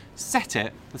there, set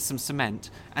it with some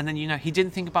cement, and then he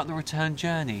didn't think about the return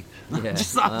journey." Yeah,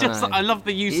 I love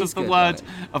the use of the word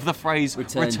of the phrase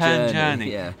return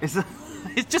journey. Yeah.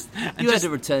 It's just had a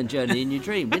return journey in your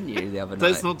dream, didn't you, the other night?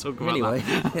 Let's not talk about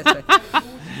that.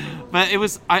 But it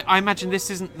was. I imagine this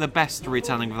isn't the best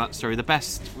retelling of that story. The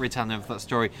best retelling of that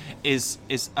story is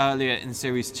earlier in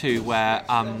series 2, where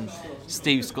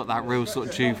Steve's got that real sort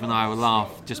of juvenile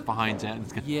laugh just behind it.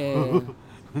 Yeah.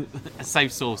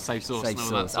 Save sauce.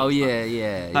 Oh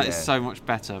yeah. That is so much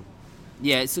better.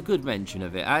 Yeah, it's a good mention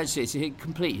of it. Actually, it's a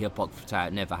complete hypocrite.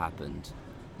 It never happened.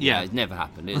 Yeah, it never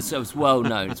happened. It's well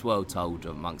known. It's well told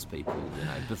amongst people.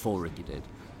 Before Ricky did.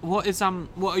 What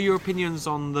are your opinions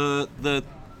on the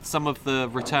some of the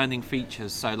returning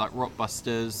features? So like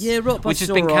Rockbusters. Yeah, Rockbusters, which has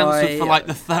been cancelled for like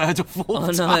the third or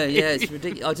fourth time. I know. Yeah, it's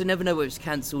ridiculous. I never know whether it's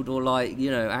cancelled or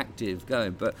active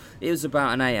going. But it was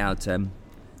about an 8 out of 10.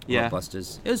 Yeah,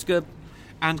 Rockbusters. It was good.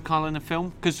 And Carl in the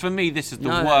film, because for me this is the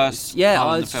worst.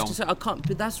 Carl in the film. I can't.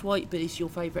 But that's why. But it's your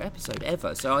favourite episode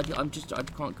ever. So I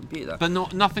can't compute that. But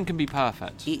nothing can be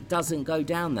perfect. It doesn't go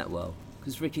down that well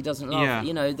because Ricky doesn't laugh.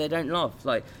 Yeah. They don't laugh.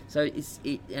 And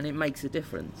it makes a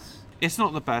difference. It's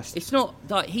not the best. It's not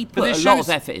like he put a lot of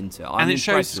effort into it. And it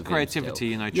shows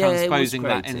creativity. Transposing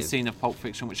that in a scene of Pulp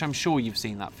Fiction, which I'm sure you've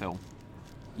seen that film.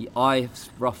 Yeah, I've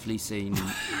roughly seen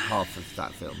half of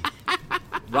that film.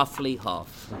 Roughly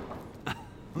half.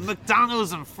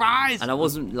 McDonald's and fries. And I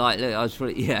wasn't I was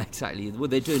probably exactly. Well,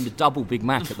 they're doing the double Big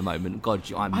Mac at the moment. God,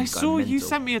 I saw mental. you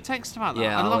sent me a text about that.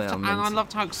 Yeah, I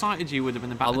loved how excited you would have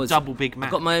been about the double Big Mac.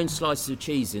 I've got my own slices of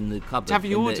cheese in the cupboard. Have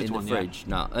you ordered in one the fridge?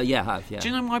 No, I have. Yeah. Do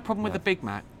you know my problem with the Big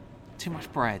Mac? Too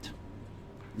much bread.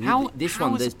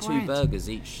 There's 2 burgers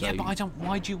each. So. Yeah, but I don't.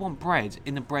 Why do you want bread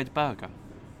in a bread burger?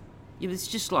 Yeah, but it's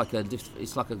just like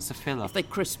it's a filler. If they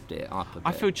crisped it up a bit.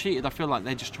 I feel cheated. I feel like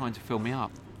they're just trying to fill me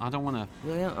up. I don't want to.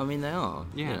 Yeah, I mean they are.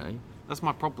 Yeah, that's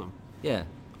my problem. Yeah.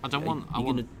 I don't want. Are you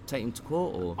going to take them to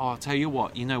court or? Oh, I'll tell you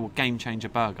what. Game Changer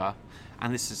Burger,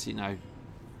 and this is it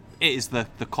is the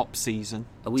cop season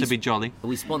to be jolly. Are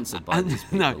we sponsored by these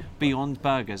people? No, Beyond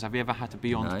Burgers. Have you ever had a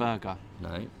Beyond Burger?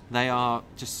 No. They are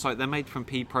just they're made from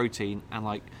pea protein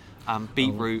and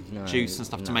beetroot juice and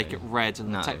stuff to make it red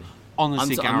and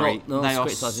honestly, Gary, they are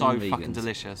so fucking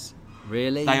delicious.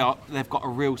 Really? They've got a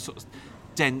real sort of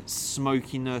dense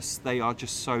smokiness. They are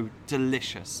just so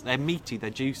delicious. They're meaty. They're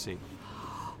juicy.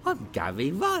 I'm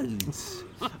Gary Rhodes.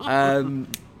 But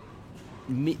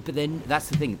then that's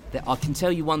the thing. I can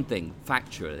tell you one thing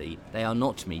factually: they are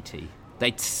not meaty.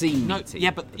 They seem meaty.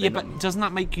 Yeah, but doesn't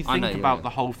that make you think about the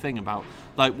whole thing about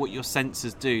what your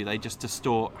senses do? They just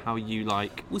distort how you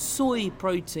like. Well, soy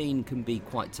protein can be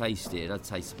quite tasty.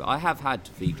 But I have had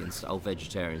vegan or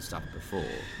vegetarian stuff before.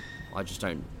 I just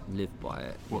don't live by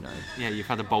it, Yeah, you've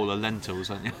had a bowl of lentils,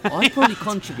 haven't you? I probably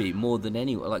contribute more than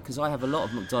anyone, because I have a lot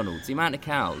of McDonald's. The amount of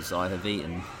cows I have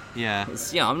eaten. Yeah.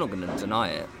 I'm not going to deny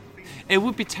it. It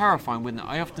would be terrifying, wouldn't it?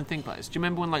 I often think about this. Do you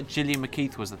remember when Gillian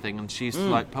McKeith was the thing and she used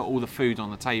to put all the food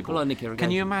on the table?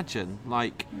 Can you imagine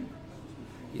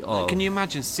Can you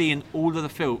imagine seeing all of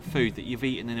the food that you've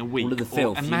eaten in a week? All of the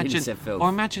filth. Or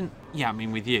imagine,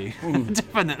 with you,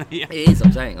 definitely. It is.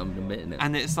 I'm saying. I'm admitting it.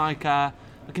 And it's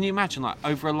can you imagine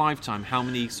over a lifetime how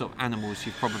many sort of animals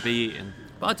you've probably eaten?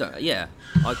 But I don't. Yeah,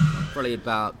 I probably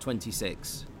about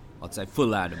 26. I'd say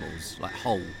full animals,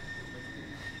 whole.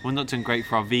 We're not doing great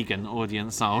for our vegan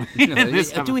audience, are we?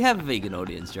 Do we have a vegan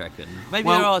audience, do you reckon? Maybe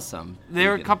there are some.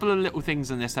 There are a couple of little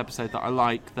things in this episode that I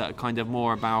like that are kind of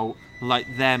more about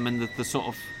them and the sort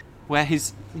of where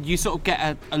you sort of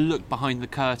get a look behind the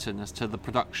curtain as to the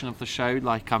production of the show.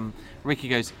 Like Ricky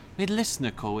goes, we had a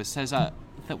listener call. It says that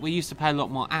we used to pay a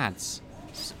lot more ads.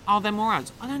 Are there more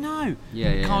ads? I don't know.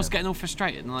 Yeah. Carl's getting all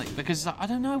frustrated, and because I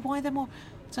don't know why they're more.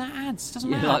 Ads doesn't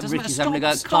matter. Like doesn't Ricky's matter. having to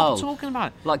go, Stop Carl. talking about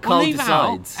it. Like Carl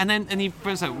decides. And he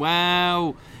goes like,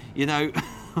 well, he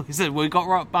said we got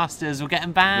Rockbusters. We're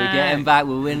getting back. We're getting back.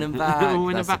 We're winning back. We're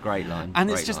winning That's back. a great line. And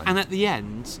great it's just line. and at the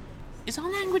end, is our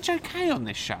language okay on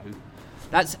this show?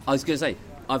 I was going to say.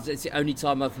 It's the only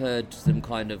time I've heard them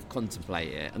kind of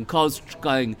contemplate it, and Carl's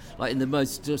going like in the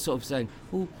most sort of saying,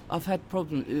 "Oh, I've had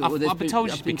problems." I've been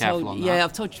told you to be careful on that. Yeah,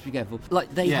 I've told you to be careful.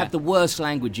 Like they have the worst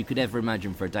language you could ever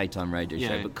imagine for a daytime radio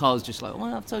show, but Carl's just like,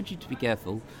 "Well, I've told you to be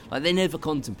careful." Like they never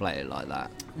contemplate it like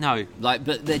that. No. Like,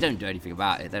 but they don't do anything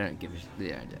about it. They don't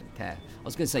don't care. I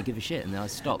was going to say give a shit, and then I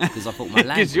stopped because I thought my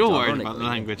language. Because you're worried about the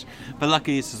language. But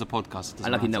lucky this is a podcast.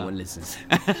 And lucky no one listens.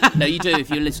 No, you do. If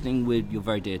you're listening, you're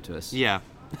very dear to us. Yeah.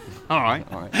 All right.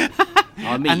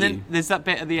 I'll meet and then you. there's that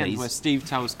bit at the Please. end where Steve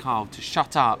tells Carl to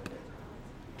shut up,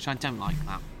 which I don't like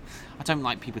that. I don't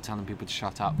like people telling people to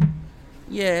shut up.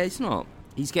 Yeah, it's not.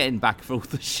 He's getting back for all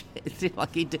the shit.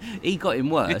 Like he got him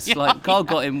worse. Like Carl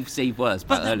got him Steve worse.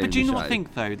 But do you not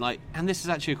think though? Like, and this is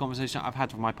actually a conversation I've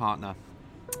had with my partner,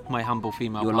 my humble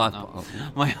female partner,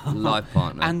 my life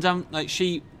partner, and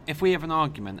if we have an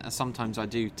argument, sometimes I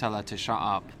do tell her to shut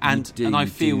up, and I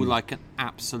feel like an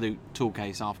absolute tool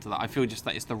case after that. I feel just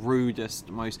that it's the rudest,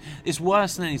 it's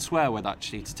worse than any swear word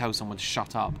actually to tell someone to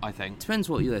shut up. I think depends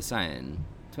what you're saying.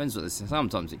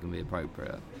 Sometimes it can be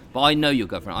appropriate. But I know your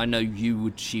girlfriend. I know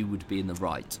she would be in the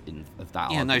right of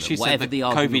that. Yeah, argument. no, she Whatever said the the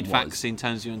COVID argument vaccine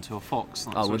turns you into a fox.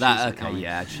 That's well,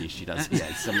 yeah, actually, she does.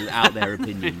 Yeah, some out there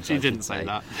opinions. She didn't say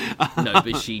that. No,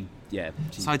 but she.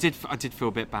 So I did feel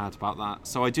a bit bad about that.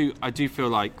 So I do feel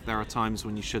like there are times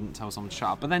when you shouldn't tell someone to shut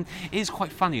up, but then it is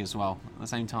quite funny as well at the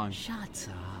same time. Shut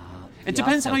up. It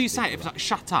depends how you say it. If it's like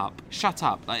shut up,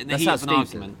 like in the heat of an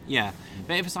argument. Yeah.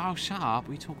 But if it's like, oh, shut up, what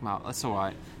are you talking about? That's all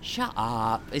right. Shut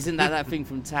up. Isn't that thing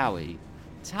from Towie?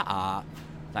 Shut up.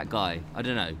 That guy. I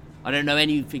don't know. I don't know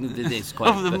anything of this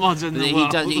quite. Of the modern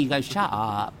world. He goes, shut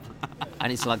up.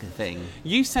 And it's like a thing.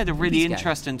 You said a really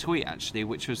interesting tweet, actually,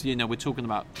 which was, we're talking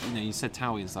about, you said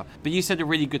Towie and stuff, but you said a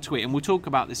really good tweet, and we'll talk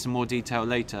about this in more detail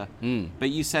later,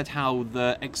 but you said how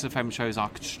the XFM shows are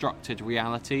constructed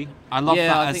reality. I love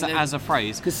that as a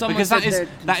phrase, because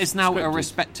that is now a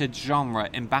respected genre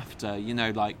in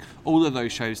BAFTA, like all of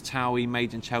those shows, Towie,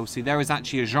 Made in Chelsea, there is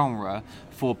actually a genre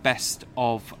for best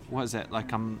of, what is it,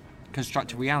 like,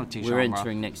 constructed reality genre. We're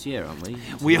entering next year, aren't we?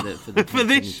 We are for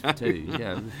this show. Too.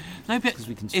 Yeah. No, but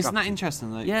isn't that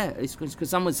interesting? Though? Yeah, it's because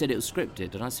someone said it was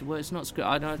scripted, and I said, well, it's not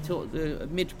scripted. I thought the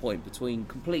midpoint between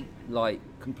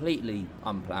completely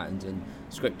unplanned and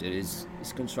scripted is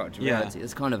constructed reality.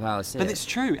 That's kind of how I see it. But it's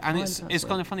true, and it's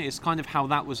kind of funny. It's kind of how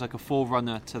that was like a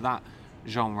forerunner to that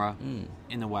genre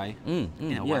in a way.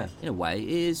 In a way, it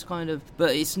is kind of,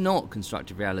 but it's not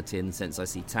constructive reality in the sense I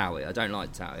see Towie. I don't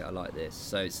like Towie. I like this.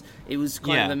 So it was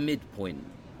kind of a midpoint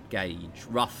gauge,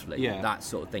 roughly, that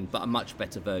sort of thing, but a much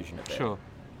better version of it. Sure,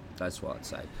 that's what I'd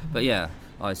say. But yeah,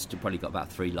 I still probably got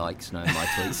about 3 likes now in my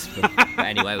tweets. But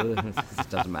anyway, it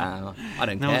doesn't matter. I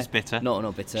don't care. No one's bitter.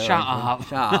 Not bitter. Shut up.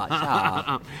 Shut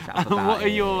up. What are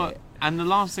your? And the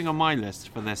last thing on my list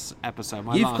for this episode,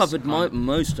 you've covered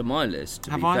most of my list.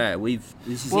 To be fair,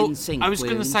 this is in sync. I was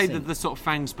going to say that the sort of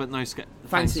fangs, but no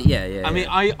fangs. Yeah. I mean,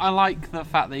 I like the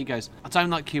fact that he goes, I don't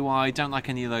like QI, I don't like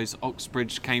any of those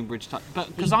Oxbridge, Cambridge type,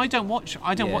 but because I don't watch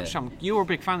them. You're a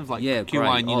big fan of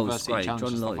QI and University Challenge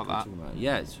and stuff like that.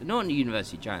 Yeah, it's not a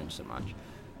University Challenge so much.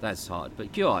 That's hard,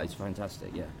 but QI is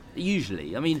fantastic. Yeah,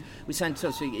 usually. I mean, with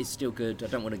Santos, it's still good. I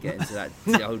don't want to get into that.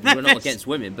 We're not against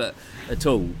women, but at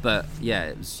all. But yeah,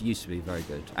 it used to be very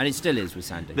good, and it still is with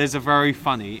Sandy. There's a very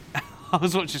funny. I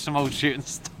was watching some old Shooting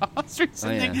Stars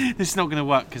recently. Oh, yeah. This is not going to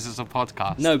work because it's a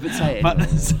podcast. No, but say it. But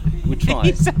we'll try.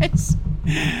 He says,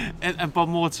 and Bob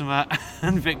Mortimer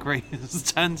and Vic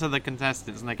Reeves turn to the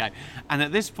contestants and they go, and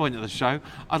at this point of the show,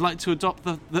 I'd like to adopt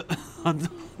I'd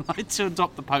like to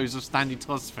adopt the pose of Standy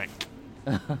Tosvik.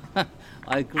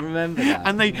 I can remember that.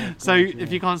 And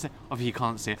if you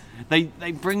can't see it,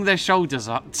 they bring their shoulders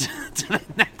up to their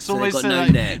necks, so almost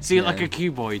like a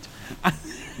cuboid.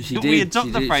 We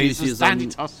adopt the phrase of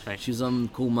Standy Tosvik. She was on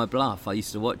Call My Bluff. I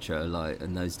used to watch her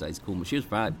in those days. She was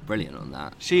brilliant on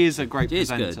that. She is a great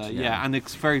presenter, good, yeah, and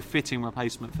it's a very fitting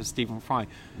replacement for Stephen Fry,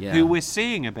 who we're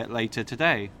seeing a bit later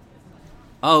today.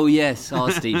 Oh yes, our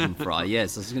Stephen Fry.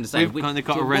 Yes, I was going to say. We've kind of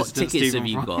got a what tickets Stephen have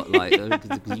you Fry. got? Like,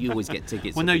 because you always get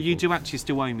tickets. Well, no, people. you do actually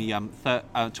still owe me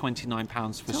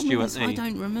 £29 for Stuart Lee. I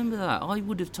don't remember that. I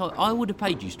would have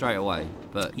paid you straight away,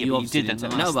 but you obviously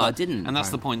didn't. No, but I didn't. And that's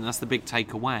the point. That's the big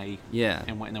takeaway. Yeah.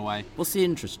 In a way. What's the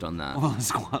interest on that? Well,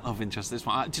 there's quite a lot of interest. This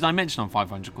one. Did I mention I'm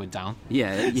 500 quid down?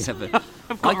 Yeah, but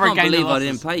I can't believe I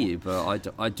didn't pay you, but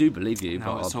I do believe you. No,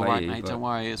 but it's I'll all pay right, you. mate. But... Don't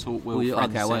worry. It's all we're all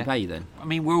friends okay, I won't here. pay you then. I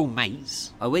mean, we're all mates.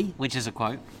 Are we? Which is a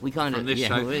quote. We kind from of this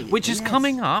show, which is yes.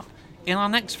 coming up in our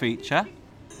next feature.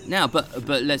 Now, but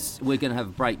we're going to have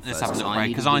a break Let's first. have a little break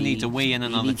because I need to wee and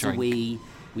another drink. We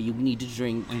need to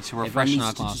drink. We need to refresh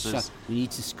our glasses. We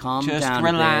need to calm just down.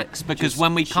 Relax, a bit. because just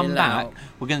when we come back, out.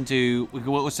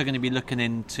 we're also going to be looking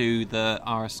into the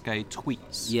RSK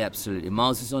tweets. Yeah, absolutely.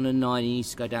 Mars is on a 9. He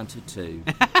needs to go down to a 2.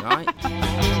 Right?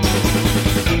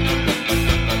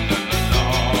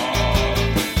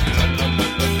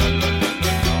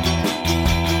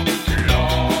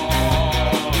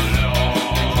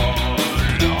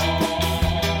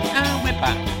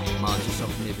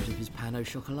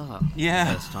 Chocolat.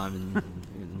 Yeah. First time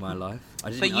in my life.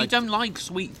 But you don't like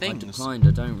sweet things. I declined.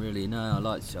 I don't really. No, I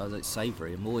like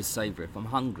savoury. I'm always savoury. If I'm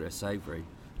hungry, savoury.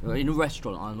 In a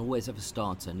restaurant, I'll always have a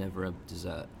starter, never a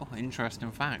dessert. Oh,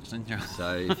 interesting facts, isn't it?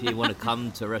 So if you want to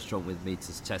come to a restaurant with me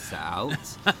to test that out,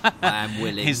 I am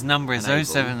willing. His number is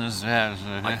 07.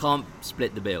 I can't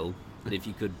split the bill, but if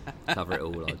you could cover it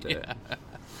all, I'll do it.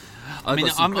 I mean,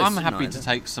 I'm happy to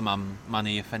take some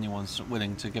money if anyone's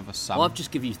willing to give us some. Well, I've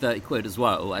just given you 30 quid as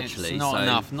well, actually. It's not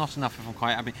enough. Not enough if I'm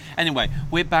quite happy. Anyway,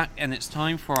 we're back and it's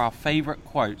time for our favourite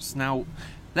quotes. Now,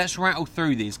 let's rattle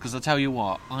through these because I'll tell you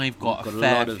what, I've got a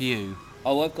fair few.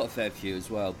 Oh, I've got a fair few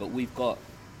as well, but we've got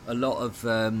a lot of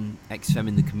ex-fem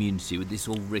in the community with this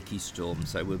all Ricky Storm,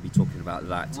 so we'll be talking about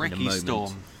that in a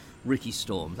moment. Ricky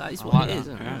Storm. That is what it is.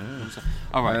 Yeah.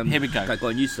 All right, here we go. Okay, go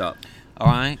on, you start. All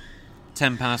right.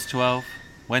 12:10,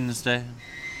 Wednesday.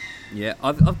 Yeah,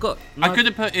 I've got... I could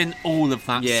have put in all of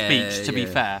that speech, to be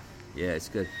fair. Yeah, it's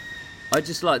good. I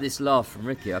just like this laugh from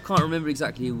Ricky. I can't remember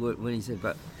exactly when he said,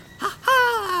 but... Ha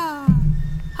ha!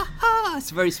 Ha ha!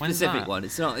 It's a very specific one.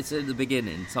 It's not. It's at the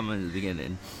beginning. Somewhere in the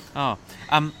beginning. Oh.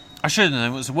 I should have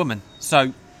known it was a woman.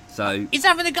 So... He's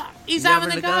having a go! He's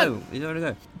having a go! He's having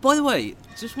a go. By the way,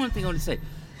 just one thing I want to say.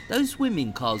 Those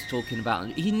women Carl's talking about,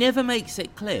 he never makes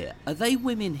it clear. Are they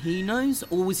women he knows,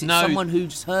 or was it someone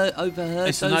who's overheard?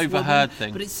 It's an overheard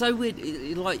thing. But it's so weird.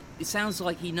 It sounds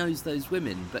like he knows those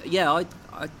women. But yeah, I'd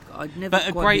never. But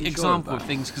a great example of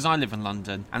things, because I live in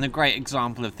London, and a great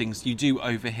example of things you do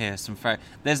overhear some fair.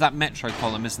 There's that Metro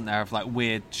column, isn't there, of like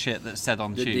weird shit that's said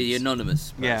on tubes. The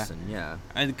anonymous person, yeah.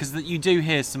 Because you do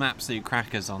hear some absolute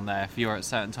crackers on there if you're at a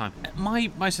certain time. My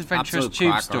most adventurous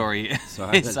tube story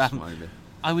is.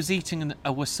 I was eating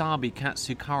a wasabi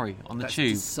katsu curry on the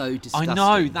tube. That's so disgusting. I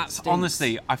know, that's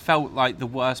honestly, I felt like the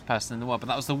worst person in the world, but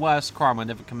that was the worst crime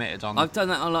I'd ever committed on. I've done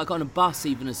that on a bus,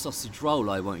 even a sausage roll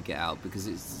I won't get out because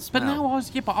it's the smell. But now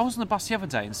I was on the bus the other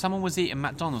day and someone was eating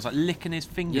McDonald's, like licking his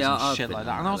fingers and shit like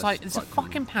that. And I was like, there's a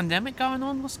fucking pandemic going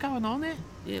on? What's going on here?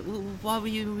 Yeah, well, why were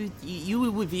you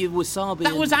were with your wasabi?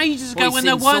 That was ages ago when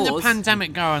there weren't a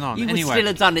pandemic going on. You would still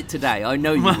have done it today. I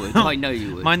know you would. I know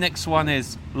you would. My next one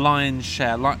is lion's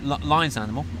share. Lion's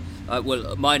animal.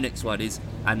 Well, my next one is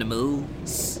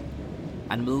animals.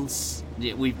 Animals.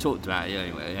 Yeah, we've talked about it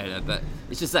anyway, but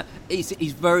it's just that he's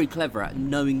very clever at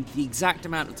knowing the exact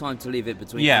amount of time to leave it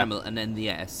between animal and then the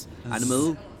S.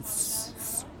 Animal.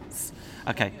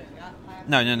 Okay.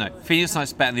 No. Phoenix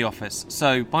Nights better than The Office.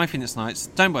 So buy Phoenix Nights,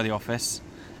 don't buy The Office,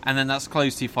 and then that's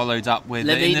closely folled up with.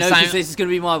 Let me know this is going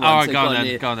to be my one. All right, go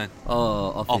on then.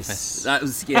 Oh, Office. That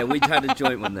was we had a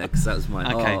joint one there because that was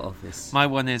mine. Okay. Oh, Office. My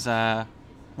one is wanna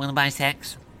buy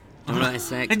sex. Wanna buy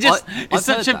sex.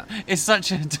 It's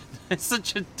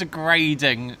such a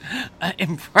degrading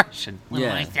impression. Wanna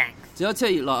buy sex. Did I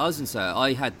tell you, like I was going to say,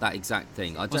 I had that exact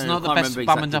thing. I was not the best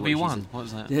bum and W1,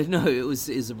 wasn't it? No, it was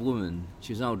a woman.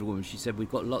 She was an older woman. She said, we've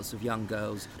got lots of young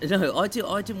girls. No, I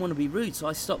didn't want to be rude, so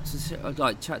I stopped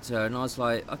to chat to her, and I was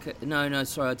like, okay, no,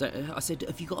 sorry, I don't. I said,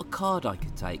 have you got a card I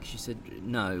could take? She said,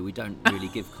 no, we don't really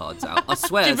give cards out. I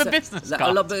swear. Give a business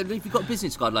card. But if you've got a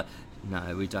business card, like,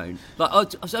 no, we don't. But I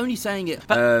was only saying it.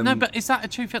 But no, but is that a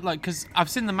true fit? Like, because I've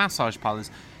seen the massage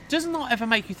parlours. Does it not ever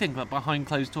make you think that behind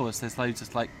closed doors there's loads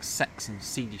of like sex and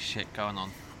seedy shit going on?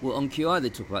 Well, on QI they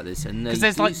talk about this, and because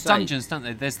there's like dungeons, don't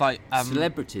they? There's like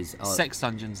celebrities, sex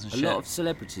dungeons and shit. A lot of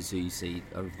celebrities who you see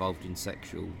are involved in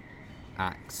sexual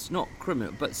acts, not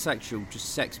criminal, but sexual, just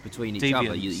sex between each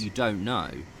other. You don't know.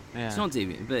 Yeah. It's not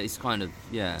deviant, but it's kind of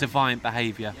deviant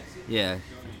behaviour. Yeah.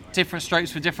 different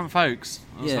strokes for different folks.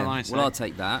 That's what I say. Well, I'll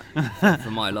take that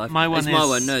for my life. My one it's is... my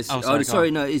one. No,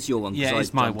 sorry, no, it is your one. Yeah,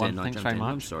 it's my one. Thanks very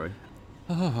much. I'm sorry.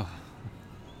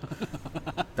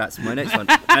 That's my next one.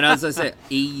 And as I said,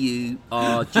 EURGGGHH.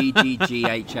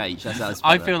 That's how I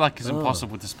spell I feel like it's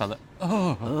impossible to spell it.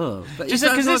 But just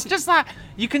because it's just that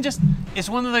you can just. It's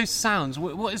one of those sounds.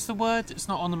 What is the word? It's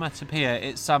not onomatopoeia.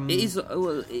 It's It is.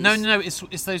 Well, No.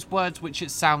 It's those words which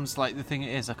it sounds like the thing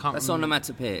it is. I can't. That's remember.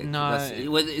 onomatopoeia. No,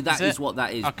 that is what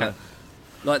that is. Okay.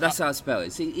 Like that's how I spell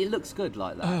it. See, it looks good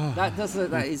like that.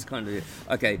 That is kind of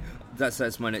okay.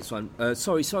 That's my next one.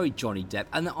 Sorry, Johnny Depp.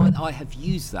 And I have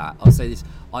used that. I'll say this.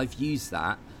 I've used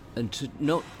that, and to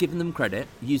not giving them credit,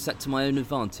 use that to my own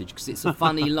advantage because it's a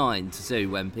funny line to do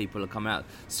when people are coming out.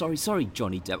 Sorry,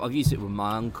 Johnny Depp. I've used it with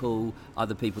my uncle,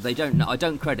 other people. They don't know. I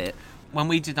don't credit. When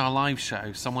we did our live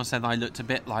show, someone said I looked a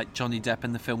bit like Johnny Depp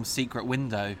in the film Secret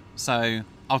Window. So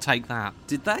I'll take that.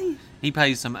 Did they? He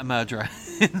plays a murderer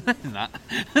in that.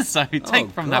 So take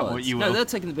from that what you will. No, they're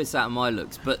taking the piss out of my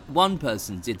looks. But one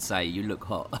person did say you look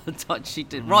hot. She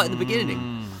did right at the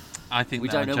beginning. I think we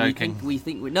they don't know. Joking. We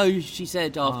think. No, she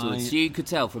said afterwards. You could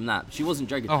tell from that she wasn't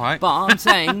joking. All right. But I'm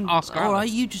saying, Ask her all right,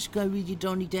 you just go with your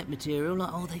Johnny Depp material.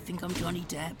 Like, they think I'm Johnny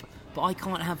Depp. But I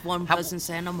can't have one person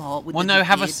saying I'm hot. With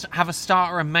have a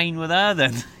starter and main with her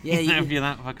then. Yeah, if you're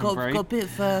that fucking brave.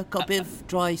 Got a bit of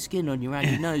dry skin on your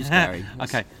nose, Gary.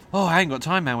 Okay. Oh, I ain't got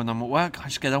time now when I'm at work. I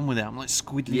just get on with it. I'm like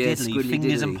squiddly diddly,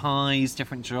 fingers and pies,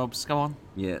 different jobs. Go on.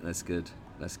 Yeah, that's good.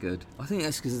 I think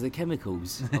that's because of the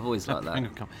chemicals. I've always liked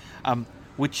that.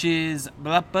 Which is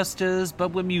Blockbusters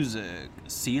Bubbler Music.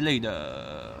 See you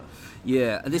later.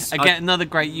 Yeah, and this again another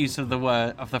great use of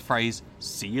the phrase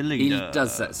 "see you later." He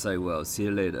does that so well. See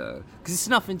you later, because it's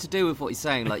nothing to do with what he's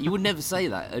saying. Like you would never say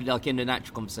that, like in an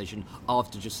actual conversation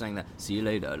after just saying that. See you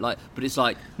later. Like, but it's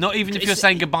like not even if you're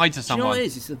saying goodbye to someone. Do you know what it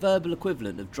is? It's the verbal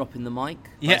equivalent of dropping the mic.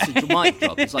 Yeah, like, it's a mic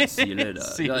drop. It's like see you later.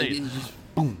 See you later.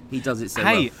 Boom. He does it so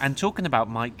well. Hey, and talking about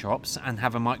mic drops and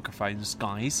having microphones,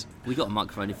 guys. We got a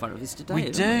microphone in front of us today.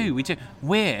 We do.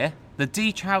 We're the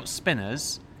D Trout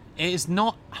Spinners. It is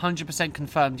not 100%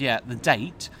 confirmed yet, the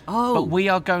date, but we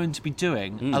are going to be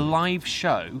doing a live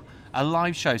show.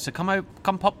 So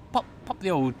come pop the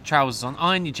old trousers on,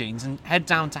 iron your jeans, and head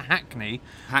down to Hackney,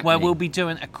 where we'll be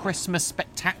doing a Christmas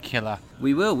spectacular.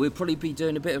 We will. We'll probably be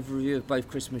doing a bit of a review of both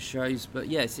Christmas shows, but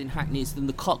yeah, it's in Hackney. It's in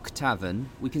the Cock Tavern.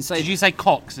 We can say. Did you say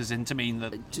cocks as in to mean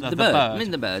the bird? I meant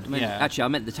the bird. Actually, I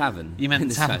meant the tavern. You meant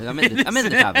the tavern. I meant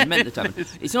the tavern.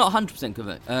 It's not 100%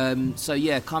 confirmed. So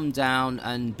yeah, come down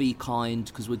and be kind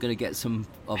because we're going to get some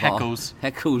of heckles. our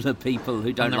heckler people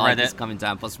who don't like us coming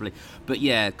down, possibly. But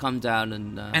yeah, come down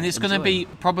and it's going to be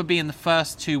probably in the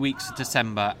first 2 weeks of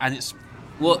December, and it's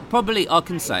probably I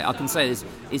can say this.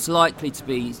 It's likely to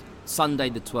be Sunday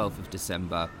the 12th of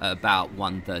December at about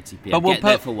 1:30 p.m.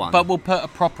 But we'll put a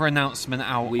proper announcement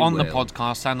out on the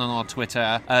podcast and on our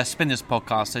Twitter, Spinners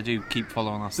Podcast, so do keep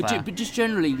following us there. But just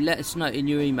generally let us know in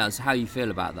your emails how you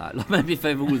feel about that. Like maybe if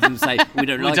all of them say we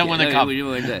don't like want to come. We don't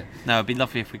want to do it. No, it'd be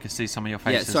lovely if we could see some of your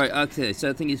faces. Yeah, sorry, okay, so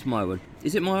I think it's my one.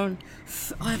 Is it my one?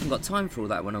 I haven't got time for all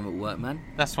that when I'm at work, man.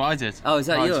 That's what I did. Oh, is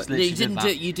that yours? You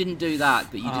didn't do that,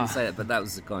 but you didn't say that, but that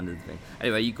was the kind of thing.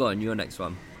 Anyway, you go on, your next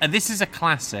one. And this is a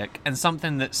classic and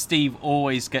something that Steve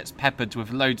always gets peppered with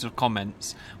loads of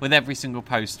comments with every single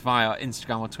post via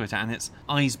Instagram or Twitter, and it's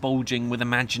eyes bulging with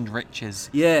imagined riches.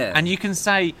 Yeah. And you can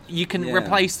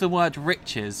replace the word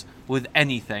riches with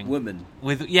anything. Woman.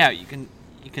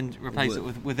 You can replace it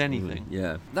with anything.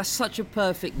 Yeah. That's such a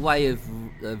perfect way of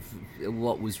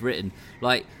what was written.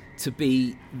 Like, to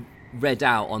be read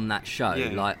out on that show,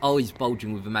 he's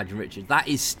bulging with imagined riches. That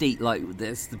is Steve. Like,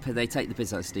 they take the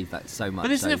piss out of Steve that so much.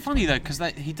 But isn't it funny though? Because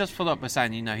he does follow up by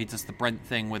saying, he does the Brent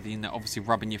thing with obviously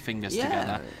rubbing your fingers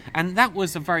together, and that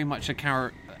was very much a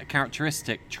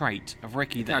characteristic trait of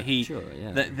Ricky that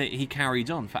he carried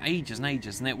on for ages and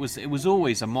ages, and it was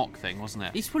always a mock thing, wasn't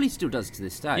it? He probably still does to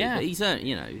this day. Yeah. But he's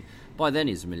by then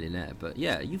he's a millionaire, but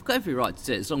yeah, you've got every right to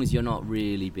do it as long as you're not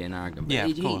really being arrogant.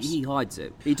 But of course. He hides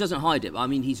it. He doesn't hide it, but I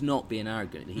mean, he's not being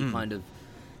arrogant. He kind of,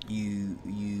 you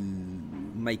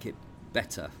make it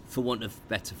better, for want of a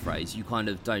better phrase. You kind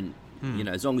of don't,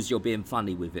 as long as you're being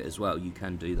funny with it as well, you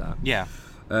can do that. Yeah.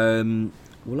 Well,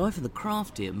 Ivan the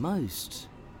Crafty at most.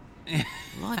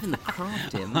 Ivan the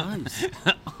Crafty at most.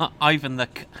 Ivan the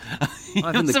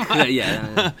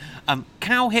yeah.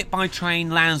 Cow hit by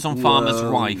train lands on farmer's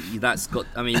wife. That's got.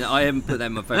 I mean, I haven't put that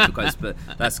in my favourite quotes, but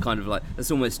that's kind of like that's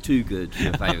almost too good for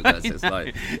your favourite quotes. It's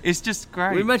like it's just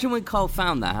great. Well, imagine when Carl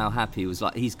found that, how happy he was.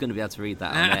 Like he's going to be able to read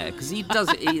that on air because he does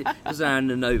it. He does it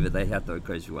and over. They had those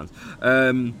crazy ones.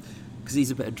 Because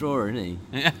he's a better drawer, isn't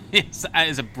he? That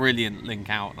is a brilliant link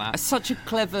out. That's such a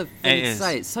clever thing to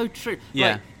say. It's so true.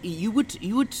 Yeah. Like, you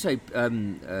would say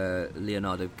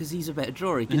Leonardo because he's a better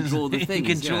drawer. He can draw the things.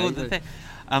 He can draw the thing.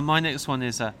 My next one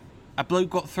is a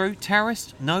bloke got through.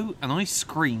 Terrorist? No. An ice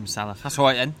cream seller. That's all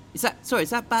right then. Is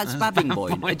that Baz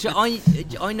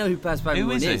Babingboyne? I know who Baz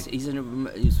Babingboyne is. He's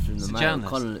from the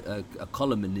Mail. A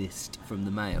columnist from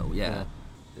the Mail. Yeah.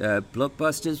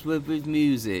 Blockbusters with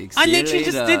music. I literally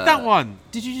just did that one.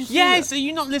 Did you just? Yes. Are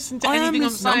you not listening to anything I'm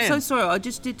saying? I'm so sorry. I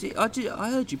just did it. I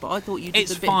heard you, but I thought you did.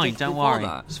 It's fine. Don't worry.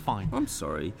 It's fine. I'm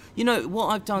sorry. You know what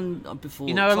I've done before.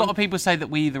 You know, a lot of people say that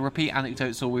we either repeat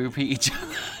anecdotes or we repeat each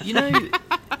other. You know.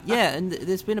 Yeah, and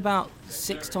there's been about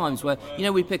 6 times where,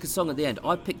 we pick a song at the end.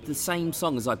 I picked the same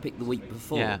song as I picked the week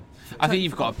before. Yeah. I think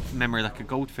you've got a memory like a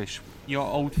goldfish. Your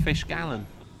old fish gallon.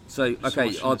 So,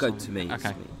 okay, I'll go to me.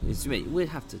 Okay. It's to me. We'll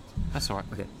have to... That's all right.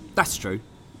 Okay. That's true.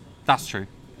 That's true.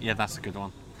 Yeah, that's a good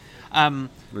one.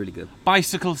 Really good.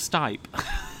 Bicycle Stipe.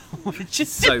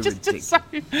 Just so ridiculous.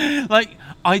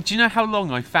 Do you know how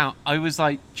long I was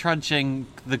trudging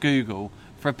the Google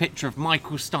for a picture of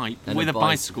Michael Stipe with a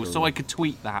bicycle so I could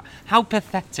tweet that. How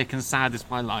pathetic and sad is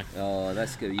my life? Oh,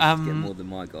 that's good. You should get more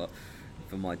than I got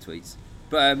for my tweets.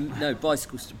 But no,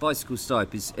 bicycle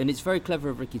Stipe is, and it's very clever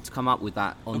of Ricky to come up with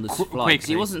that on the fly.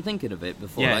 He wasn't thinking of it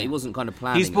before. He wasn't kind of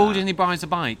planning. He's bored and he buys a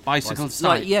bike. Bicycle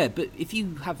Stipe. But if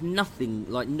you have nothing,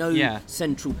 no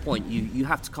central point, you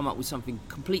have to come up with something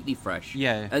completely fresh.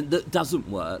 Yeah. And that doesn't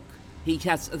work. He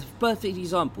has a perfect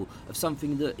example of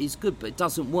something that is good, but it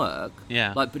doesn't work.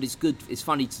 Yeah. But it's good. It's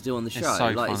funny to do on the show. It's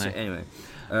so funny. Anyway.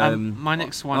 My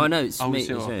next one. Oh no, it's me.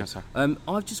 Sorry.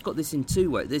 I've just got this in 2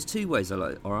 ways. There's 2 ways I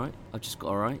like. All right, I've just got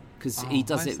all right because he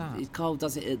does it. Carl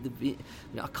does it at the.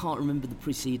 I can't remember the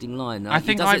preceding line. I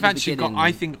think I've actually got.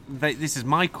 I think this is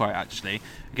my quote actually.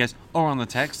 It goes, or on the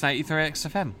text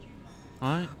 83XFM.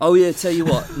 Right. Oh yeah, tell you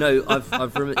what. No,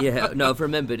 I've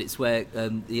remembered. It's where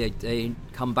they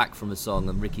come back from a song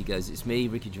and Ricky goes, "It's me,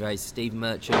 Ricky Gervais, Steve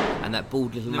Merchant, and that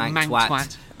bald little mank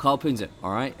twat." Carl Poons it.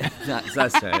 All right, that's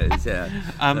right. Yeah.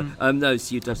 No,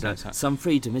 so you don't know. Some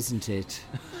freedom, isn't it?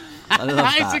 I love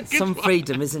that. Some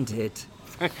freedom, isn't it?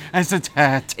 As a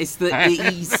tat. It's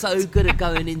he's so good at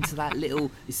going into that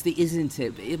little. It's the isn't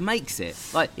it, but it makes it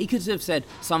like he could have said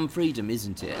some freedom,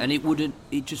 isn't it, and it wouldn't.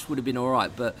 It just would have been all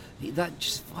right. But that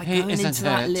just going into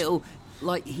that little.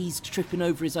 Like he's tripping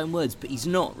over his own words, but he's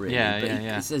not really.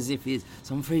 It's as if he's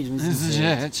some freedom, isn't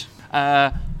it?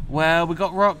 Well, we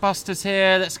got Rockbusters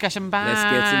here. Let's get him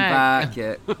back.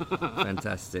 Yeah,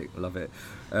 fantastic. Love it.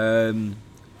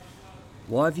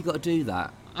 Why have you got to do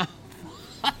that?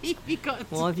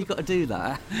 Why have you got to do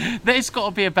that? There's got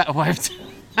to be a better way of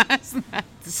doing that, hasn't there?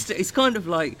 It's kind of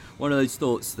like one of those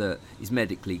thoughts that is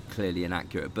medically clearly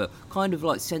inaccurate, but kind of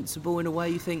like sensible in a way.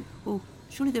 You think, well,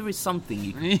 surely there is something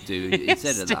you can do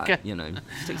instead of that,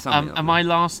 Stick something up. And my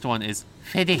last one is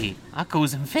Fiddy. I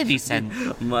calls him Fiddy Sen.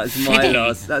 That's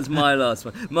my last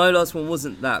one. My last one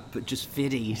wasn't that, but just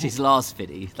Fiddy. It's his last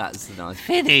Fiddy. That's the nice.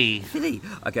 Fiddy.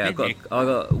 Okay, I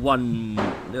got one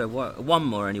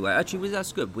more anyway. Actually,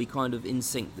 that's good. We kind of in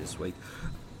sync this week.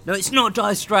 No, it's not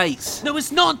Dire Straits. No,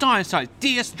 it's not Dire Straits.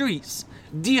 Dire Streets.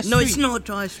 No, it's not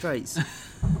Dire Straits.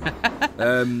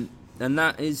 And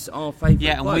that is our favourite.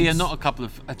 Yeah, and we are not a couple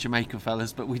of Jamaican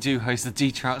fellas, but we do host the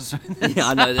D-Trout. Yeah,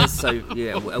 I know. That's so.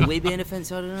 Yeah, are we being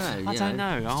offensive? I don't know. I don't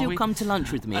know. Still come to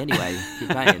lunch with me anyway. Keep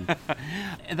playing.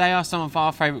 They are some of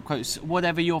our favourite quotes.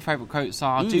 Whatever your favourite quotes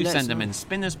are, do send them in.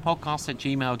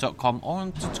 spinnerspodcast@gmail.com or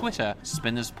on Twitter,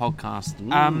 spinnerspodcast.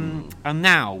 And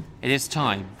now it is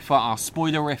time for our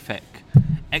spoilerific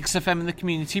XFM in the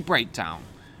Community breakdown,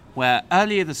 where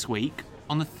earlier this week,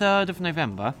 on the 3rd of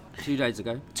November... 2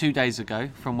 days ago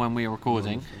from when we are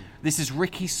recording, this is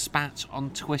Ricky Spat on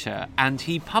Twitter, and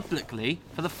he publicly,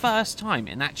 for the first time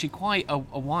in actually quite a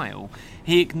while,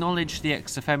 he acknowledged the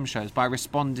XFM shows by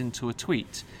responding to a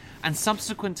tweet. And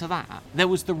subsequent to that, there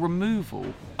was the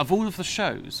removal of all of the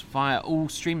shows via all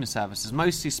streaming services,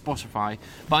 mostly Spotify.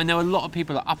 But I know a lot of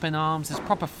people are up in arms. There's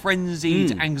proper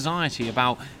frenzied anxiety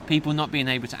about people not being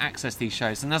able to access these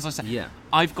shows. And as I said,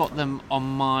 I've got them on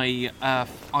my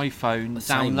iPhone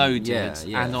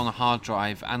downloaded and on a hard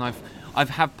drive. And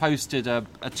I've posted a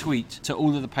tweet to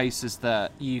all of the places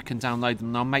that you can download them.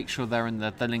 And I'll make sure they're in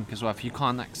the link as well if you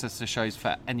can't access the shows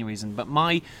for any reason. But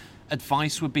my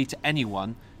advice would be to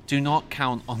anyone: do not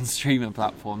count on streaming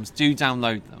platforms. Do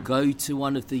download them. Go to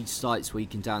one of these sites where you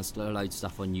can download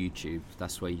stuff on YouTube.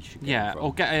 That's where you should get it from.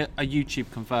 Or get a YouTube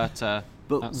converter.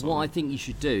 But what I think you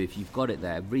should do, if you've got it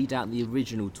there, read out the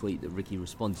original tweet that Ricky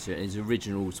responded to. His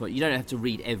original tweet. You don't have to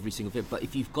read every single bit, but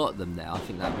if you've got them there, I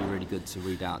think that'd be really good to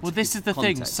read out. Well, this is the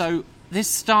thing. So This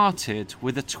started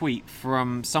with a tweet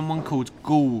from someone called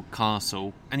Ghoul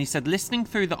Castle, and he said, listening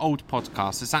through the old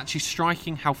podcast, it's actually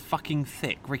striking how fucking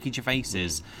thick Ricky Gervais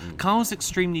is. Carl's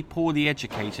extremely poorly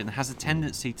educated and has a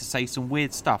tendency to say some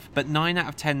weird stuff, but 9 out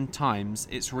of 10 times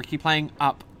it's Ricky playing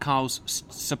up Carl's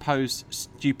supposed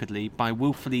stupidly by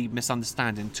willfully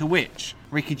misunderstanding, to which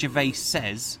Ricky Gervais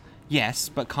says, yes,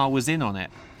 but Carl was in on it.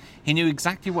 He knew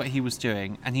exactly what he was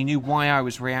doing, and he knew why I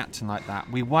was reacting like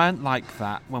that. We weren't like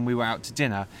that when we were out to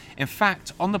dinner. In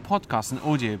fact, on the podcast and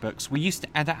audiobooks, we used to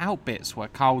edit out bits where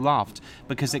Carl laughed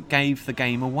because it gave the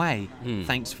game away.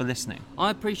 Thanks for listening.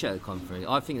 I appreciate the commentary.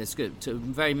 I think that's good. A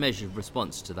very measured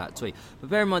response to that tweet.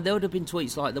 But bear in mind, there would have been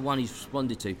tweets like the one he's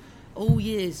responded to. All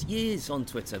years on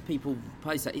Twitter, people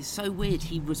post that. It's so weird.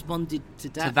 He responded to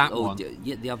that one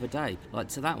the other day, like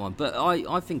to that one. But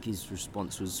I think his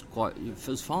response was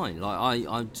fine. Like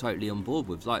I'm totally on board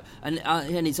with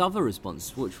and his other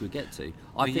response, which we'll get to.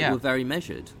 I think were very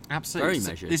measured. Absolutely, very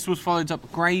measured. This was followed up.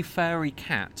 Grey Furry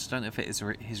Cat. Don't know if it is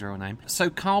his real name. So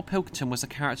Carl Pilkington was a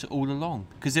character all along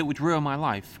because it would ruin my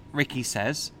life. Ricky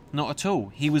says. Not at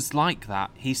all. He was like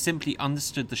that. He simply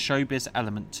understood the showbiz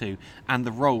element too, and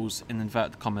the roles, in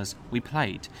inverted commas, we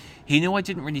played. He knew I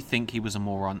didn't really think he was a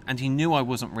moron, and he knew I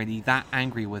wasn't really that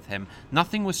angry with him.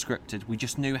 Nothing was scripted. We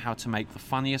just knew how to make the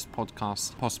funniest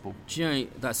podcast possible. Do you know,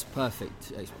 that's a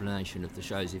perfect explanation of the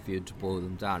shows if you had to boil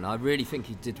them down. I really think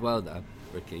he did well there,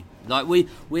 Ricky. Like,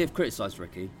 we have criticised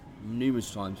Ricky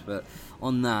numerous times, but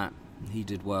on that, he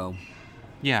did well.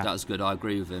 Yeah. That was good. I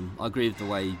agree with him. I agree with the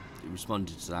way he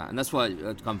responded to that, and that's why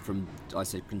it come from, I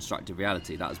said, constructive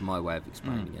reality. That was my way of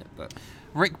explaining it. But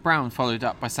Rick Brown followed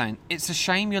up by saying, it's a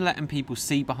shame you're letting people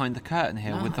see behind the curtain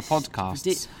here with the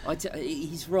podcasts.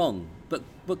 He's wrong, but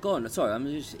go on.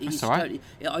 Sorry, he's all right.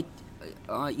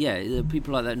 Totally,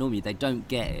 people like that normally they don't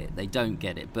get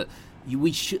it, but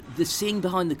the seeing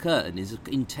behind the curtain is an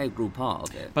integral part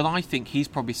of it. But I think he's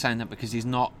probably saying that because he's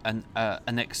not an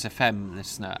XFM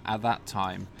listener at that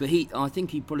time. But I think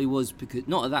he probably was, because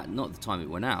not at the time it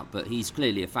went out, but he's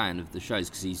clearly a fan of the shows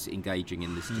because he's engaging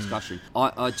in this discussion.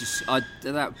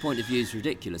 That point of view is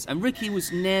ridiculous. And Ricky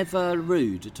was never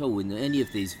rude at all in any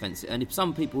of these offences. And if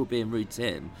some people were being rude to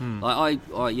him,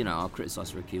 I'll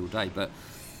criticise Ricky all day, but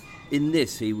in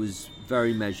this he was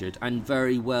very measured and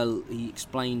very well. He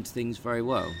explained things very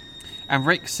well. And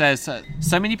Rick says,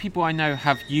 so many people I know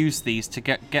have used these to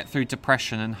get through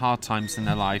depression and hard times in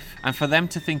their life, and for them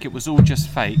to think it was all just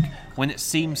fake when it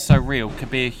seems so real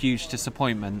could be a huge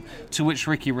disappointment. To which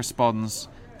Ricky responds,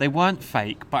 they weren't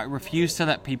fake, but I refuse to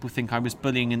let people think I was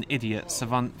bullying an idiot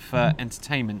savant for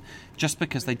entertainment just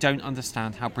because they don't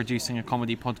understand how producing a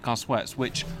comedy podcast works,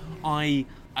 which I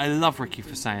love Ricky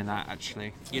for saying that,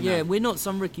 actually. Yeah, we're not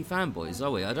some Ricky fanboys, are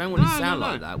we? I don't want to sound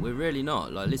like that. We're really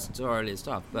not. Like, listen to our earlier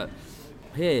stuff. But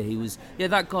here he was,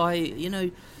 that guy,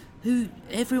 who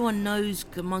everyone knows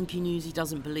Monkey News, he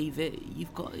doesn't believe it. You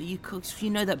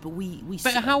know that, but we.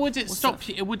 But how would it stop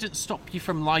you? It wouldn't stop you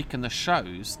from liking the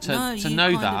shows to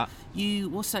know that.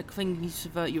 What's that thing? You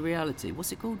subvert your reality.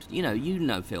 What's it called? You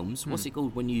know films. What's it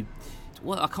called when you?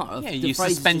 Well, I can't. Yeah, you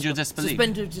suspend your disbelief.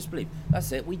 Suspend your disbelief.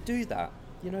 That's it. We do that.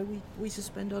 We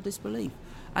suspend our disbelief,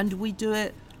 and we do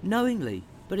it knowingly.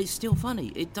 But it's still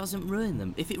funny. It doesn't ruin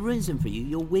them. If it ruins them for you,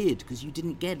 you're weird because you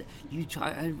didn't get it. You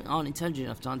aren't intelligent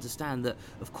enough to understand that.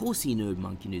 Of course, he knew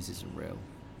Monkey News isn't real,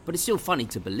 but it's still funny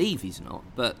to believe he's not.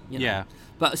 But yeah.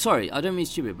 But sorry, I don't mean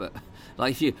stupid. But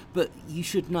but you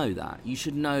should know that. You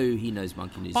should know he knows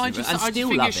Monkey News. But and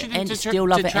still love it. And still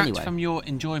love it anyway. From your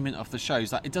enjoyment of the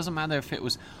shows, like, it doesn't matter if it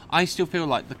was. I still feel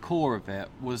like the core of it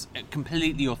was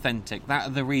completely authentic. That's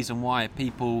the reason why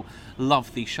people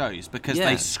love these shows, because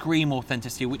they scream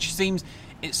authenticity, which seems.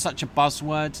 It's such a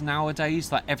buzzword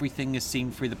nowadays, like everything is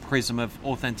seen through the prism of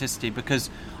authenticity, because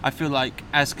I feel like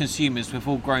as consumers we've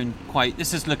all grown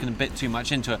this is looking a bit too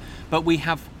much into it, but we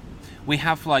have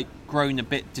like grown a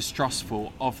bit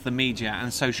distrustful of the media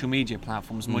and social media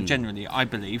platforms more generally, I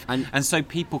believe, and so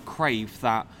people crave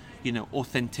that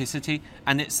authenticity,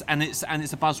 and it's a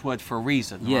buzzword for a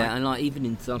reason. Yeah, right? And like even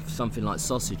in something like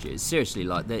sausages, seriously,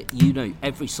 like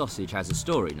every sausage has a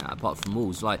story now, apart from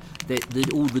Walls. Like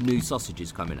all the new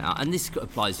sausages coming out, and this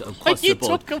applies across the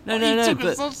board.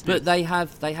 But they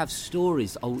have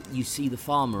stories. Oh, you see the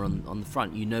farmer on the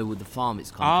front. You know where the farm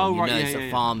it's come from. It's a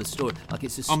farmer's story. Like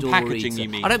it's a story. On packaging, you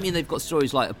mean? I don't mean they've got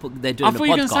stories like they're doing a podcast. I thought you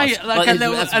were going to say it like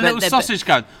a little sausage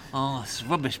going. Oh, it's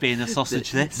rubbish being a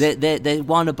sausage. They're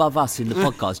one above us in the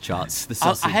podcast charts. The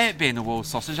sausage. I hate being a wall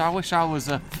sausage. I wish I was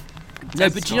a No,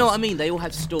 but do you know what I mean? They all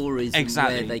have stories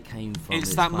exactly. and where they came from.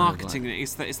 It's that marketing.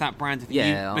 It's that brand thing.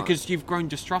 Yeah, because you've grown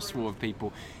distrustful of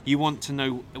people. You want to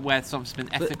know where something's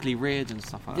been ethically reared and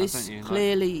stuff like that, don't you?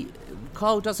 Clearly,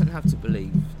 Carl doesn't have to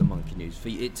believe the Monkey News for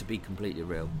it to be completely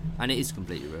real, and it is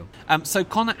completely real. So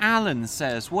Connor Allen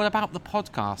says, "What about the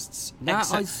podcasts?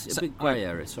 That's a big grey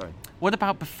area. Sorry. What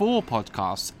about before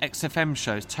podcasts, XFM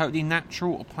shows, totally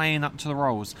natural or playing up to the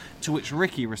roles?" To which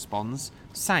Ricky responds,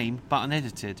 "Same, but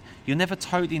unedited. You're never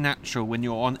totally natural when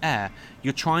you're on air.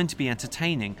 You're trying to be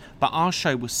entertaining, but our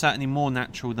show was certainly more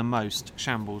natural than most."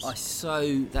 Shambles.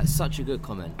 That's such a good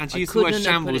comment. And she used the word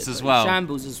shambles as well.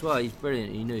 Shambles as well. He's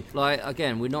brilliant. He knew. Like,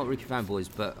 again, we're not Ricky fanboys,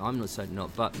 but I'm not certainly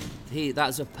not. But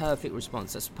that's a perfect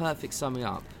response. That's a perfect summing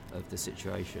up of the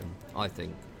situation, I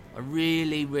think. I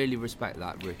really, really respect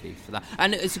that, Ricky, for that.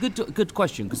 And it's a good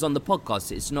question, because on the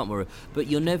podcast it's not more. But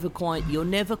you're never quite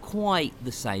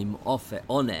the same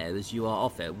on air as you are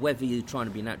off air, whether you're trying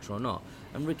to be natural or not.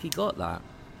 And Ricky got that.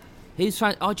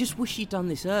 I just wish he'd done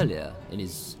this earlier in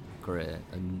his career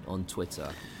and on Twitter.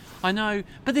 I know,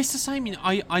 but it's the same. You know,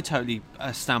 I totally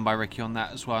stand by Ricky on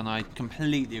that as well, and I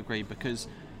completely agree, because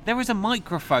there is a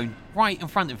microphone right in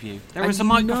front of you. There is a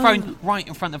microphone right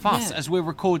in front of us as we're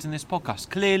recording this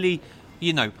podcast. Clearly,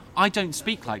 you know, I don't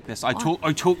speak like this. I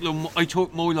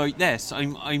talk more like this.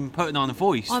 I'm putting on a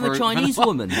voice. I'm a Chinese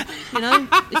woman. You know,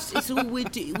 it's all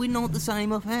we're not the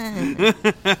same off air.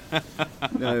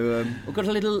 No, we've got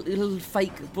a little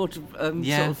fake sort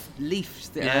of leaf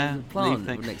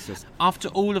plant next to us. After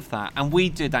all of that, and we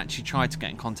did actually try to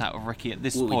get in contact with Ricky at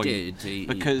this point, we did,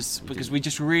 because we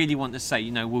just really want to say,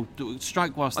 you know, we'll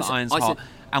strike whilst the iron's hot.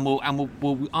 And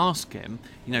we'll ask him,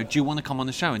 you know, do you want to come on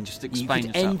the show and just explain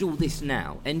yourself? End all this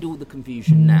now. End all the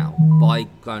confusion now by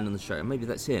going on the show. Maybe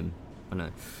that's him. I know.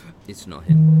 It's not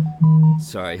him.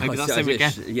 Sorry. Maybe that's him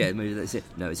again. Yeah, maybe that's it.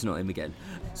 No, it's not him again.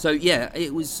 So, yeah,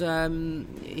 it was...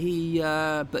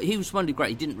 but he responded great.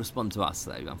 He didn't respond to us,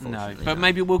 though, unfortunately. No, but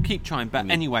maybe we'll keep trying. But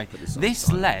anyway,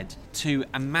 this led to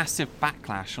a massive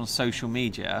backlash on social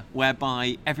media,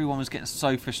 whereby everyone was getting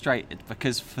so frustrated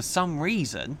because for some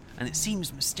reason, and it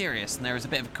seems mysterious and there is a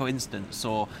bit of a coincidence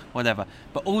or whatever,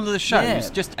 but all of the shows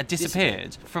just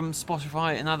disappeared from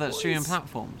Spotify and other streaming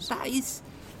platforms. That is...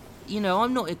 You know,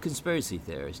 I'm not a conspiracy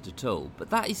theorist at all, but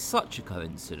that is such a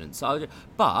coincidence.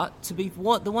 But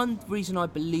the one reason I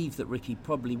believe that Ricky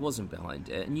probably wasn't behind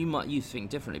it, and you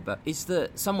think differently, but is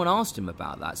that someone asked him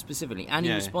about that specifically, and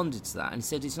he responded to that, and he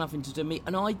said it's nothing to do with me.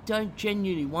 And I don't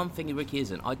genuinely, one thing Ricky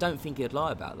isn't, I don't think he'd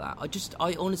lie about that.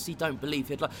 I honestly don't believe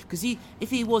he'd lie, because if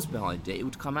he was behind it, it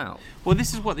would come out. Well,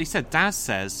 this is what they said. Daz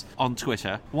says on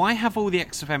Twitter, "Why have all the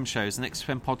XFM shows and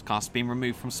XFM podcasts been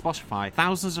removed from Spotify?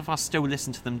 Thousands of us still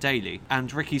listen to them daily."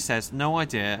 And Ricky says, "No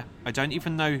idea. I don't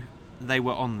even know they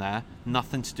were on there.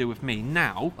 Nothing to do with me."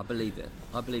 Now, I believe it.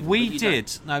 We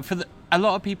did. No, a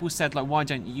lot of people said, like, why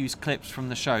don't you use clips from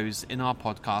the shows in our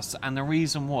podcasts? And the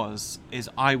reason is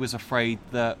I was afraid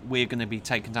that we're going to be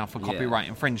taken down for copyright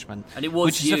infringement. And it was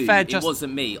which you. Is a fair it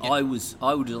wasn't me. Yeah. I was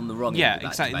on the wrong end of that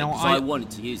exactly. debate, I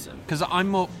wanted to use them. Because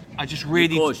I just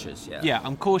really... You're cautious, Yeah,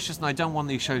 I'm cautious, and I don't want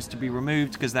these shows to be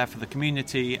removed because they're for the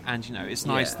community, and, you know, it's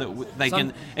nice that they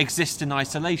can exist in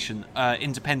isolation,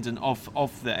 independent of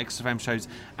the XFM shows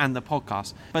and the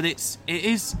podcast. But it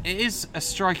is a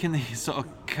strikingly sort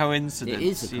of coincidence. It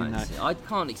is a coincidence. I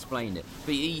can't explain it.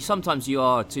 But sometimes you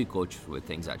are too cautious with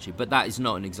things, actually. But that is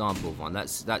not an example of one.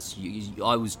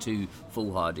 I was too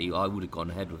foolhardy. I would have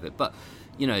gone ahead with it. But,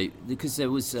 you know, because there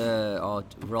was our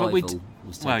rival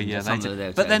was taking some of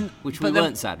their time, which we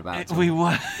weren't sad about. We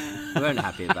weren't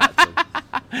happy about it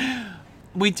all.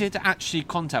 We did actually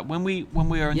contact when we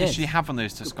were initially having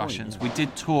those discussions. We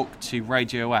did talk to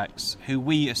Radio X, who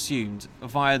we assumed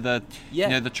via the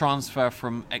the transfer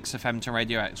from XFM to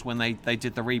Radio X when they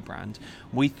did the rebrand.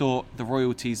 We thought the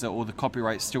royalties or the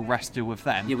copyrights still rested with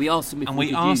them. Yeah, we asked them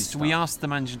if we asked the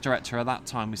managing director at that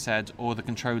time. We said, or the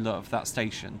controller of that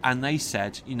station, and they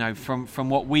said, you know, from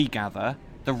what we gather,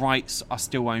 the rights are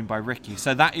still owned by Ricky.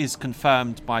 So that is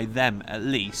confirmed by them at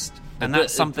least. And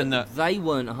that's something that... They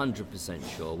weren't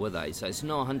 100% sure, were they? So it's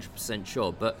not 100%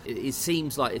 sure, but it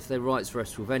seems like if their rights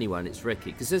rest with anyone, it's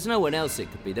Ricky. Because there's no one else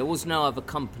it could be. There was no other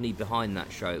company behind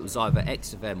that show. It was either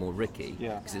XFM or Ricky.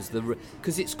 Yeah.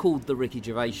 Because it's called The Ricky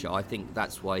Gervais Show. I think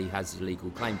that's why he has a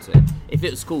legal claim to it. If it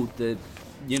was called the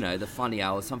Funny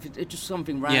Hour or something, it's just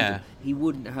something random, he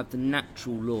wouldn't have the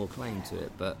natural law claim to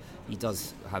it, but he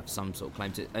does have some sort of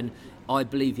claim to it, and I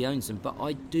believe he owns them. But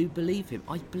I do believe him.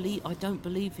 I don't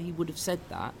believe he would have said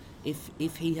that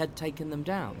if he had taken them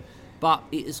down. But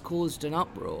it has caused an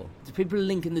uproar. The people are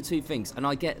linking the two things, and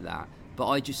I get that. but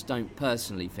I just don't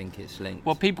personally think it's linked.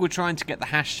 Well, people were trying to get the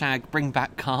hashtag Bring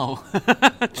Back Carl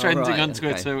trending on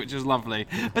Twitter, which is lovely.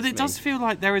 But it does feel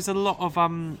like there is a lot of,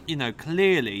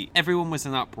 clearly everyone was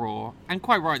in uproar, and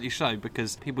quite rightly so,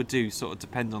 because people do sort of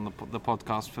depend on the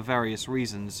podcast for various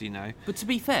reasons, But to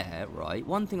be fair, right,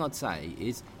 one thing I'd say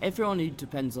is everyone who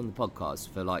depends on the podcast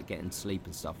for, like, getting sleep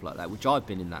and stuff like that, which I've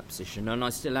been in that position, and I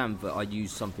still am, but I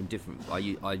use something different.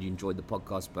 I enjoy the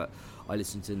podcast, but I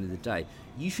listen to them in the day.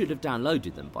 You should have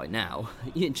downloaded them by now.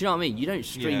 Do you know what I mean? You don't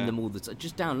stream them all the time.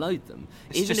 Just download them.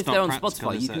 Even if they're on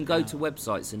Spotify, you can go to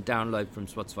websites and download from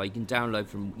Spotify. You can download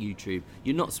from YouTube.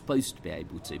 You're not supposed to be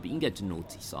able to, but you can go to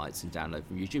naughty sites and download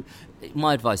from YouTube.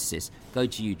 My advice is this: go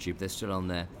to YouTube. They're still on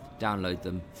there. Download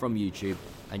them from YouTube,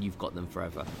 and you've got them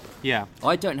forever. Yeah.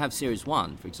 I don't have Series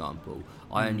 1, for example.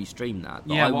 I only stream that.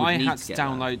 But I had to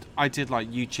download. I did like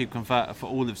YouTube Converter for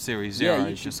all of Series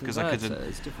 0 just because I couldn't.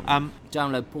 It's different.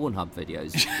 Download Pornhub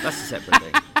videos. That's a separate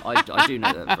thing. I do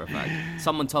know that for a fact.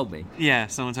 Someone told me. Yeah,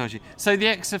 someone told you. So the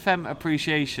XFM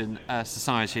Appreciation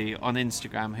Society on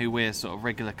Instagram, who we're sort of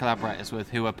regular collaborators with,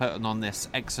 who are putting on this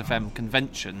XFM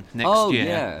convention next year.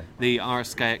 Yeah. The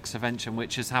RSK convention,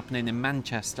 which is happening in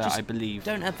Manchester, I believe.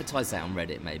 Don't advertise that on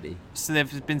Reddit, maybe. So there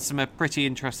have been some pretty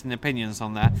interesting opinions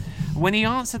on there. When he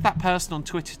answered that person on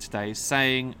Twitter today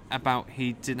saying about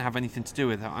he didn't have anything to do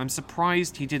with it, I'm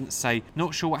surprised he didn't say,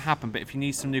 not sure what happened, but if you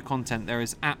need some new content, there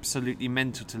is absolutely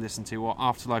Mental to listen to or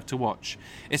Afterlife to watch.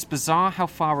 It's bizarre how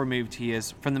far removed he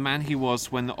is from the man he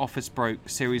was when The Office broke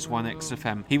Series 1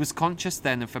 XFM. He was conscious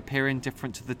then of appearing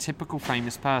different to the typical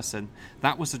famous person.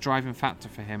 That was the driving factor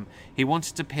for him. He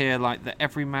wanted to appear like the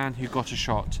everyman who got a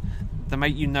shot. The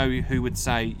mate who would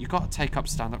say, you got to take up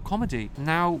stand-up comedy.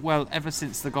 Now, well, ever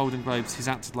since the Golden Globes, he's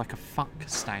acted like a fuck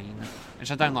stain,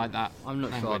 which I don't like that. I'm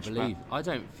not sure I believe. I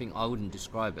don't think I wouldn't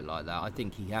describe it like that. I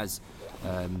think he has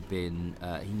been.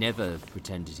 He never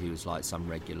pretended he was like some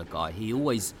regular guy. He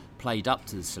always played up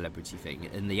to the celebrity thing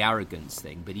and the arrogance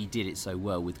thing, but he did it so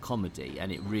well with comedy,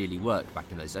 and it really worked back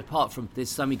in those. Apart from, there's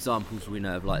some examples we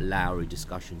know of, like Lowry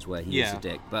discussions where he was a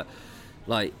dick, but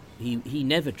like. He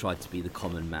never tried to be the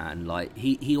common man. Like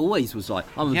he always was like,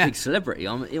 I'm a big celebrity.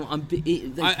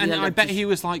 I bet he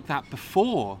was like that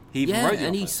before he even wrote it.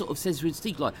 And he sort of says with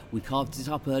Steve, like, we carved it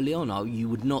up early on. Oh, you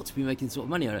would not be making sort of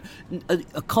money on it.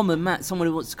 A common man, someone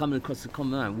who wants to come across a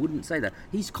common man, wouldn't say that.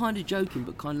 He's kind of joking,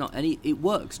 but kind of not. And it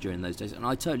works during those days. And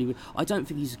I don't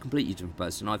think he's a completely different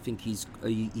person. I think he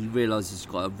realises he's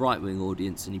got a right wing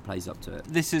audience and he plays up to it.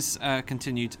 This is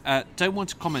continued. Don't want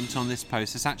to comment on this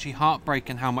post. It's actually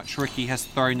heartbreaking how much Ricky has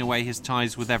thrown away his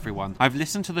ties with everyone. I've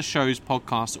listened to the show's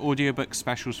podcast, audiobook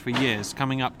specials for years,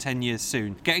 coming up 10 years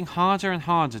soon. Getting harder and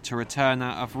harder to return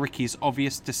out of Ricky's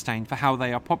obvious disdain for how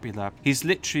they are popular. He's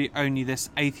literally only this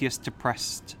atheist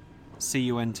depressed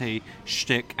CUNT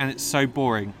shtick, and it's so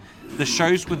boring. The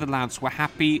shows with the lads were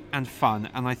happy and fun,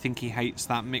 and I think he hates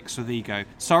that mix with ego.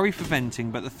 Sorry for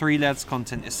venting, but the Three Lads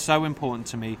content is so important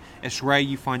to me, it's rare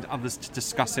you find others to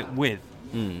discuss it with.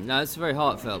 No, it's a very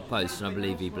heartfelt post, and I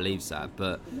believe he believes that.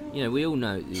 But, we all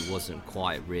know it wasn't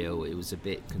quite real. It was a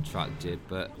bit constructed,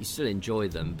 but you still enjoy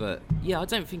them. But, yeah, I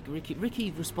don't think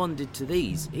Ricky responded to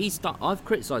these. I've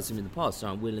criticised him in the past,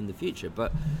 and I will in the future,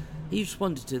 but he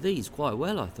responded to these quite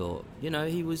well, I thought. He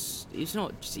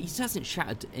hasn't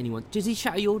shattered anyone. Does he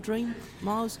shatter your dream,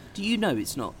 Miles? Do you know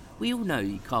it's not? We all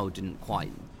know Carl didn't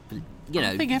quite,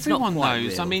 I think everyone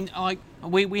knows. Real. I mean,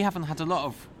 we haven't had a lot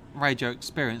of radio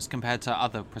experience compared to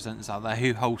other presenters out there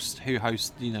who host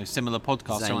similar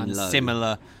podcasts around a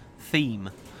similar theme,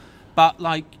 but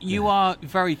you are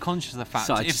very conscious of the fact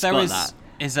if there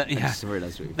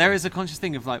there is a conscious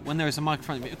thing of when there is a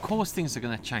microphone, of course things are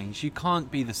going to change. You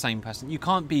can't be the same person. You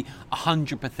can't be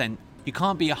 100%. You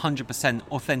can't be 100%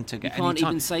 authentic at any time. You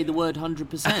can't even say the word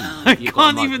 100%. You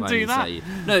can't even do that.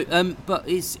 No, but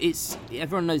it's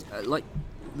everyone knows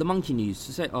the Monkey News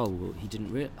to say, oh well, he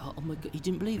didn't oh my god, he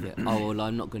didn't believe it. Oh well,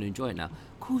 I'm not going to enjoy it now.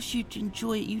 Of course you'd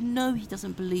enjoy it. He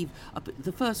doesn't believe.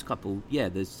 The first couple,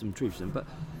 there's some truth to them, but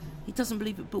he doesn't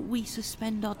believe it. But we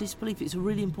suspend our disbelief. It's a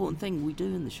really important thing we do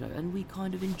in the show, and we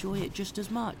kind of enjoy it just as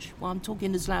much. Well, I'm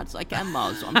talking as loud as I can,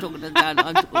 Miles. I've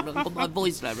got my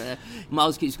voice loud.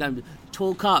 Miles keeps going,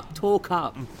 talk up.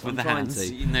 With the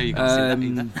hands. You can't see that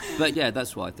either. But yeah,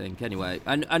 that's what I think. Anyway,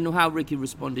 and how Ricky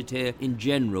responded here in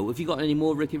general. Have you got any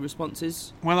more Ricky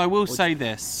responses? Well, I will say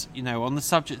this. On the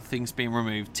subject of things being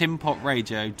removed,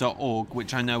 timpotradio.org,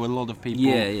 which I know a lot of people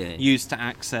use to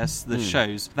access the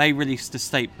shows, they released a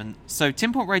statement So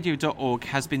tinpotradio.org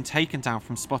has been taken down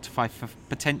from Spotify for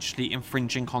potentially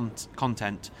infringing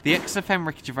content. The XFM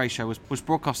Ricky Gervais Show was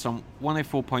broadcast on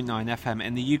 104.9 FM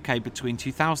in the UK between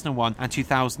 2001 and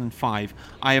 2005.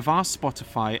 I have asked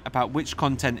Spotify about which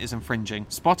content is infringing.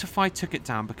 Spotify took it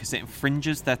down because it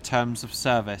infringes their terms of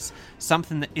service,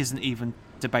 something that isn't even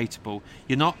debatable.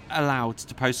 You're not allowed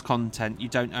to post content you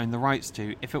don't own the rights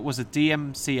to. If it was a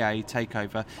DMCA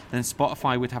takeover, then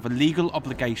Spotify would have a legal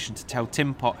obligation to tell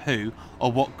Tin Pot who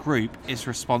or what group is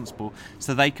responsible,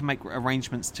 so they can make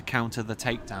arrangements to counter the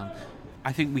takedown.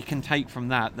 I think we can take from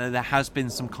that there has been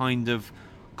some kind of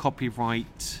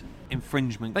copyright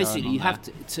infringement. Basically, going on you have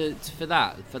to for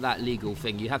that legal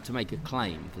thing, you have to make a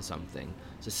claim for something.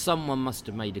 So someone must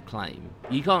have made a claim.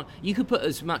 You could put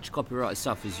as much copyright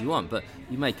stuff as you want, but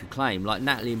you make a claim. Like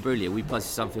Natalie Imbruglia, we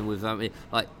posted something with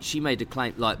like she made a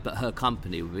claim, like, but her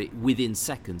company within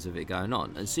seconds of it going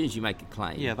on. As soon as you make a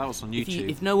claim, yeah, that was on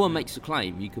YouTube. If no one makes a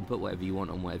claim, you can put whatever you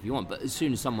want on whatever you want. But as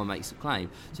soon as someone makes a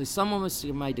claim, so someone must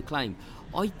have made a claim.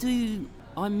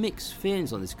 I'm mixed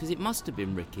feelings on this because it must have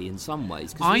been Ricky in some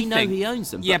ways because we know he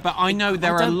owns them. Yeah, but I know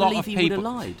there are a lot of people.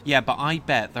 Lied. Yeah, but I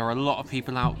bet there are a lot of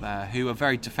people out there who are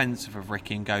very defensive of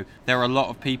Ricky and go, there are a lot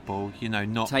of people,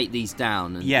 not take these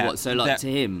down. And so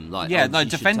to him,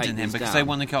 defending him because they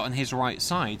want to get on his right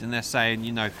side, and they're saying,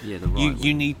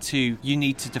 you need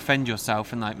to defend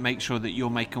yourself and make sure that you're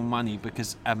making money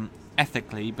because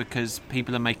ethically, because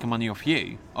people are making money off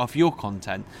your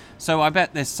content. So I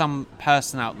bet there's some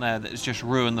person out there that has just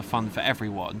ruined the fun for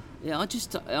everyone. Yeah,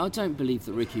 I don't believe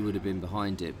that Ricky would have been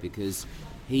behind it because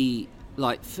he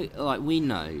we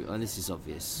know, and this is an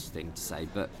obvious thing to say,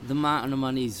 but the amount of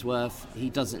money he's worth, he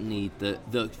doesn't need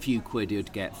the few quid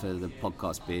he'd get for the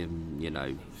podcast being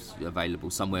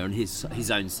available somewhere on his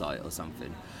own site or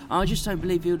something. I just don't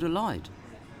believe he would have lied.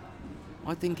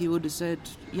 I think he would have said,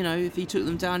 if he took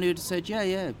them down, he would have said,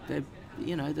 yeah,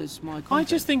 there's my content. I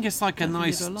just think it's like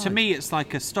to me, it's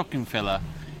like a stocking filler.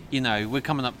 We're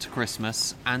coming up to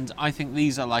Christmas, and I think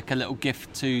these are like a little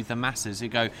gift to the masses who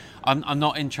go, I'm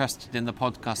not interested in the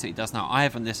podcast that he does now. I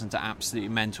haven't listened to Absolutely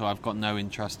Mental. I've got no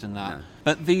interest in that. No.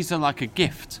 But these are like a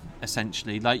gift,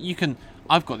 essentially. Like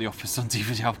I've got The Office on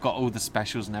DVD. I've got all the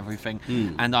specials and everything,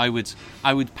 and I would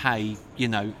pay.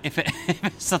 If it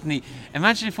suddenly,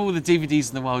 imagine if all the DVDs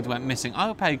in the world went missing, I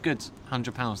would pay a good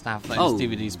 £100 to have those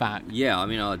DVDs back. Yeah, I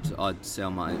mean, I'd sell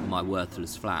my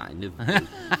worthless flat in Liverpool.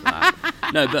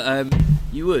 No, but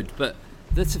you would. But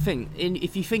that's the thing.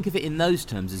 If you think of it in those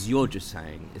terms, as you're just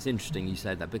saying, it's interesting you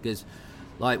said that because,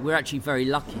 we're actually very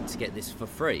lucky to get this for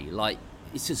free.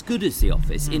 It's as good as The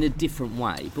Office in a different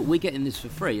way, but we're getting this for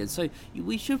free, and so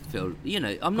we should feel,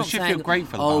 I'm not saying, feel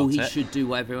grateful he should do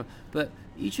whatever, but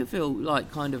you should feel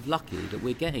kind of lucky that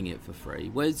we're getting it for free.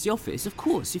 Whereas The Office, of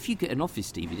course, if you get an Office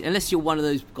DVD, unless you're one of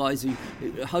those guys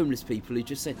homeless people who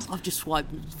just say, I've just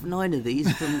swiped 9 of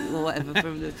these from or whatever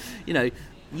from the,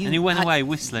 and he went away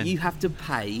whistling. You have to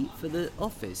pay for The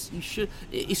Office. You should.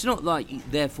 It's not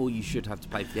therefore you should have to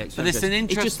pay for the extra. But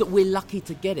it's just that we're lucky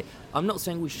to get it. I'm not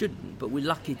saying we shouldn't, but we're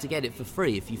lucky to get it for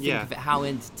free. If you think of it, how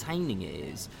entertaining it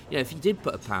is. If you did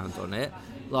put £1 on it,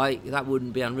 that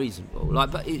wouldn't be unreasonable.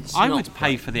 But I would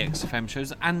pay for the XFM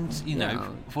shows, and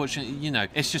fortunately,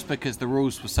 it's just because the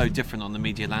rules were so different on the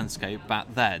media landscape back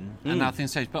then, and now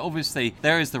things change. But obviously,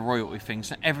 there is the royalty thing.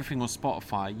 So everything on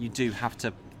Spotify, you do have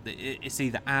to. It's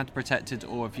either ad protected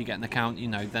or if you get an account,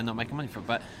 they're not making money for it.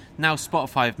 But now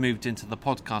Spotify have moved into the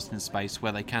podcasting space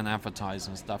where they can advertise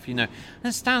and stuff, and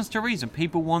it stands to reason.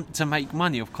 People want to make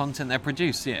money off content they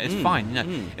produce. Yeah, it's fine.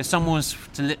 If someone's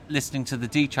listening to the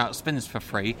D-Chart Spinners for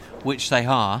free, which they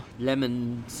are,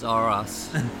 lemons are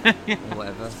us, or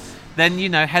whatever. Then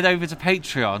head over to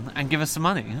Patreon and give us some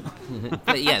money.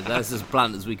 But yeah, that's as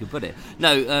blunt as we could put it.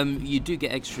 No, you do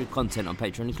get extra content on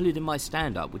Patreon, including my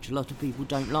stand-up, which a lot of people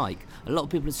don't like. A lot of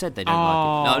people have said they don't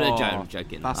like it. No, I'm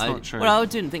joking. That's not true. Well, I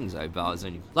didn't think so, but I was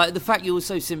only the fact you were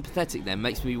so sympathetic then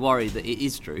makes me worry that it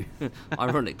is true,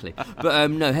 ironically. But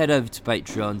no, head over to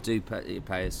Patreon. Do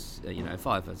pay us,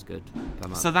 $5. That's good.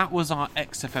 So that was our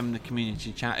XFM the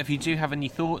community chat. If you do have any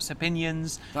thoughts,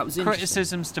 opinions,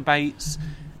 criticisms, debates,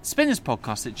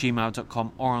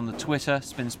 spinnerspodcast@gmail.com or on the Twitter,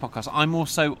 Spinners Podcast. I'm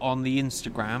also on the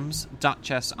Instagrams,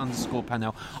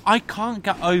 Duchess_Pennell. I can't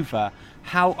get over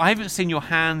how I haven't seen your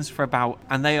hands for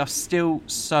and they are still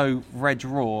so red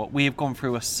raw. We have gone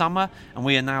through a summer and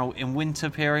we are now in winter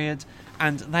period,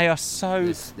 and they are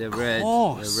so they're red.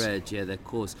 coarse. They're red, yeah, they're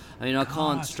coarse. I mean, I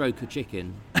can't stroke a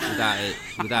chicken without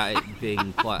it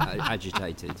being quite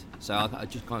agitated. So I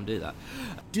just can't do that.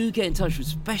 Do get in touch with,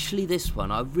 especially this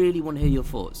one. I really want to hear your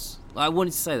thoughts. I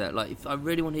wanted to say that, if I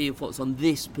really want to hear your thoughts on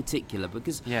this particular,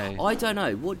 because I don't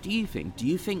know. What do you think? Do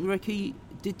you think Ricky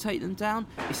did take them down?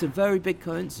 It's a very big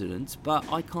coincidence,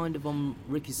 but I kind of on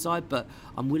Ricky's side, but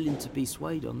I'm willing to be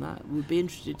swayed on that. We'd be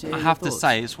interested to hear I have your to thoughts.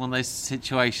 say, it's one of those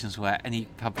situations where any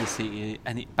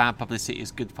bad publicity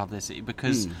is good publicity,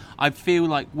 because I feel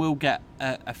like we'll get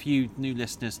a few new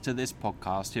listeners to this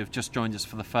podcast who have just joined us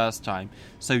for the first time.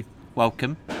 So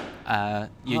welcome. Hi.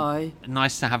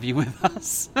 Nice to have you with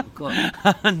us.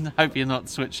 And hope you're not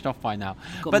switched off by now.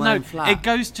 But no, it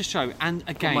goes to show, and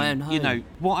again,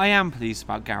 what I am pleased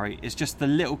about, Gary, is just the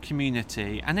little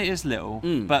community, and it is little,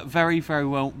 but very, very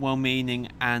well-meaning,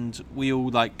 and we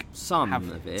all some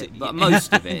of it, but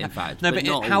most of it, in fact. No, but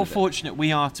not how fortunate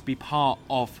we are to be part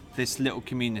of this little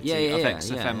community of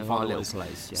XFM followers.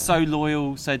 So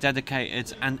loyal, so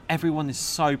dedicated, and everyone is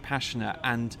so passionate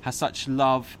and has such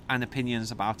love and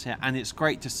opinions about it, and it's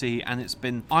great to see. And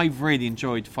I've really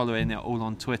enjoyed following it all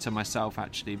on Twitter myshouth,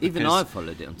 actually, because, even I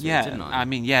followed it on Twitter, didn't I? I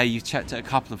mean, you checked it a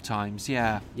couple of times.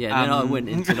 And then I went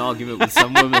into an argument with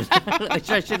some woman, which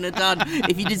I shouldn't have done.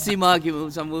 If you did see my argument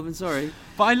with some woman, sorry.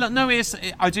 But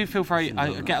I do feel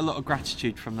I get a lot of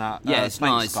gratitude from that. It's thanks,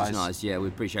 nice. guys. It's nice. Yeah, we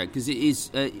appreciate it, because it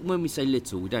is. When we say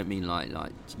little, we don't mean like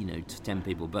to 10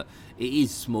 people, but it is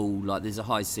small. There's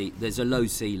a there's a low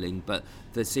ceiling, but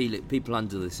the ceiling, people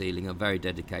under the ceiling are very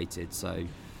dedicated. So.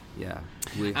 Yeah,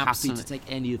 we're happy to take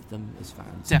any of them as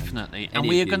fans. Definitely. And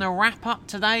we are going to wrap up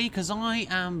today because I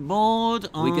am bored.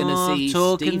 We're going to see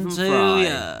talking Stephen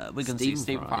Fry. We're going to see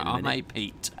Stephen Fry, our mate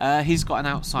Pete. He's got an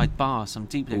outside bar, so I'm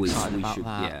deeply excited about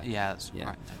that. Yeah, that's right.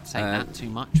 Don't say that too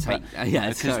much.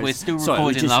 Because we're still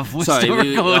recording, love. We're still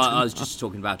recording. I was just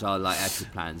talking about our actual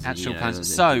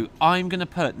plans. So we're going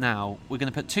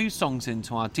to put 2 songs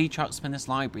into our D Truck Spinners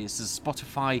library. This is a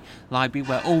Spotify library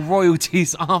where all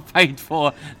royalties are paid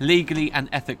for legally and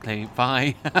ethically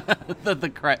by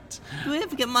the correct. Do we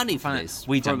ever get money for this?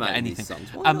 We don't get anything.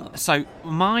 So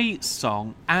my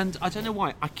song, and I don't know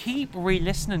why, I keep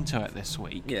re-listening to it this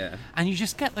week. Yeah. And you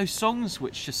just get those songs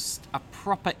which just are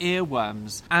proper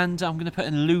earworms. And I'm going to put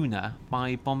in Luna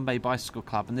by Bombay Bicycle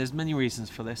Club, and there's many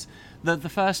reasons for this. The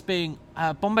first being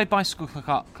Bombay Bicycle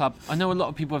Club. I know a lot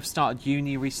of people have started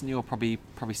uni recently, or probably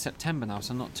September now,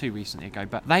 so not too recently ago.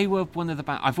 But they were one of the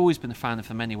bands. I've always been a fan of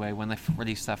them anyway when they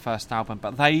released their first album.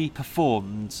 But they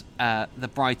performed the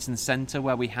Brighton Centre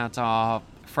where we had our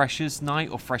Freshers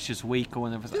Night or Freshers Week or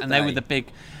whatever, they were the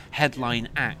big headline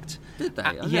act. Did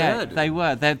they? They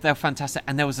were. They're fantastic.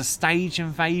 And there was a stage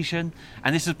invasion,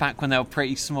 and this was back when they were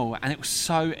pretty small, and it was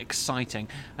so exciting.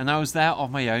 And I was there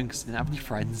on my own because I didn't have any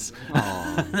friends.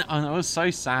 And I was so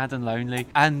sad and lonely.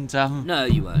 And no,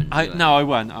 you weren't. I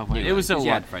weren't. It was all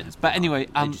right. Friends, but anyway,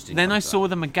 then I saw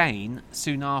them again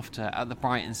soon after at the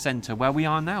Brighton Centre where we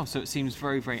are now. So it seems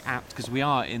very, very apt because we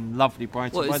are in lovely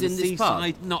Brighton. What, by is the in this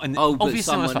seaside. pub? Not in.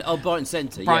 Obviously, Brighton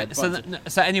Centre. Right. Yeah,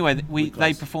 so anyway,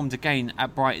 they performed again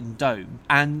at Brighton Dome,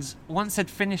 and once they'd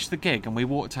finished the gig and we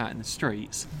walked out in the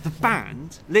streets, the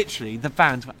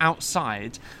band were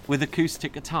outside with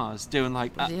acoustic guitars doing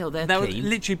they were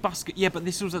literally busking. Yeah, but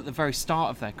this was at the very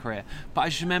start of their career. But I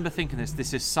just remember thinking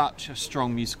this is such a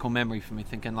strong musical memory for me,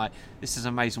 thinking this is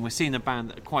amazing. We're seeing a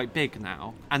band that are quite big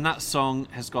now, and that song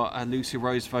has got Lucy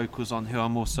Rose vocals on, who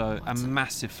I'm also a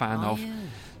massive fan of. Yeah.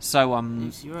 So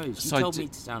Lucy Rose. You told me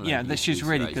to download. She's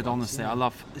really Rose good. Honestly, I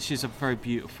love. She's a very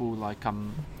beautiful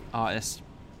artist.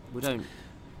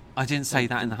 I didn't say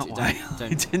that in that way.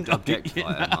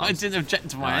 I didn't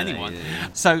objectify anyone. Yeah.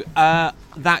 So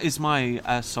that is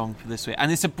my song for this week,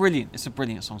 and it's a brilliant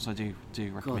song. So I do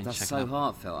recommend. God, that's so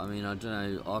heartfelt. I mean, I don't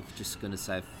know. I'm just going to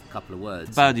say a couple of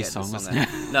words. Birdie song, wasn't it?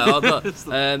 No, I've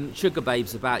got Sugar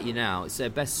Babes, About You Now. It's their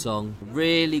best song.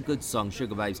 Really good song,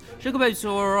 Sugar Babes. Sugar Babes are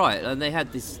all right, and they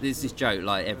had this joke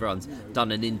everyone's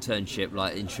done an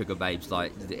internship in Sugar Babes,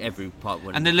 every part.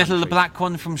 And the black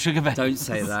one from Sugar Babes. Don't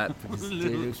say that,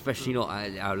 especially not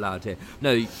out loud here.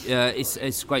 No, it's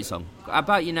a great song.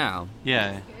 About You Now.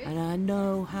 Yeah. And I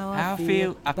know how I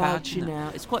feel about you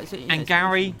now. It's quite. And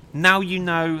Gary, now you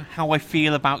know how I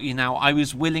feel about you now. I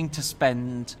was willing to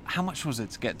spend. How much was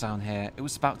it to get down here? It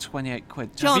was about 28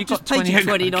 quid. John, just paid you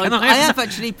 29. I have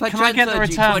actually transferred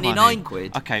you 29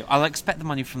 quid. Okay, I'll expect the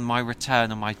money from my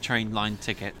return on my train line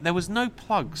ticket. There was no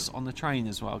plugs on the train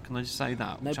as well. Can I just say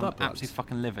that? No butt plugs. I'm absolutely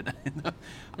fucking livid.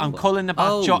 I'm calling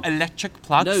about your electric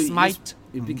plugs, mate.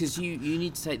 Because you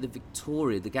need to take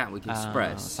the Gatwick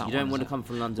Express. You don't want to come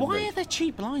from London. Why are there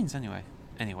cheap lines anyway?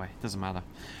 Anyway, doesn't matter.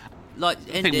 I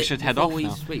think we should head off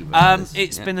now.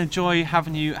 It's been a joy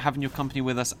having your company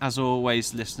with us, as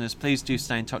always, listeners. Please do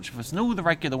stay in touch with us in all the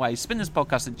regular ways.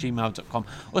 spinnerspodcast@gmail.com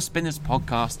or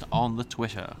spinnerspodcast on the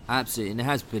Twitter. Absolutely, and it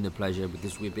has been a pleasure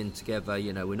because we've been together.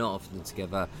 We're not often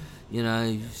together.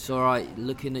 It's all right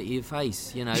looking at your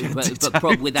face,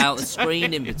 but without a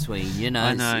screen in between,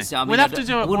 I know. We'll have to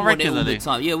do it more regularly. All the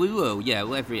time. Yeah, we will. Yeah,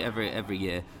 every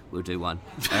year we'll do one.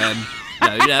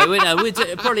 We'll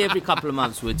do, probably every couple of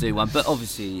months we'll do one. But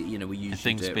obviously, we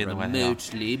usually do it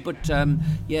remotely. But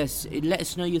yes, let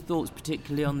us know your thoughts,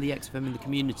 particularly on the XFM in the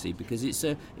community, because it's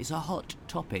a hot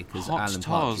topic, as Alan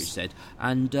Partridge said.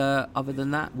 And other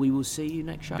than that, we will see you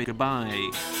next show. Goodbye.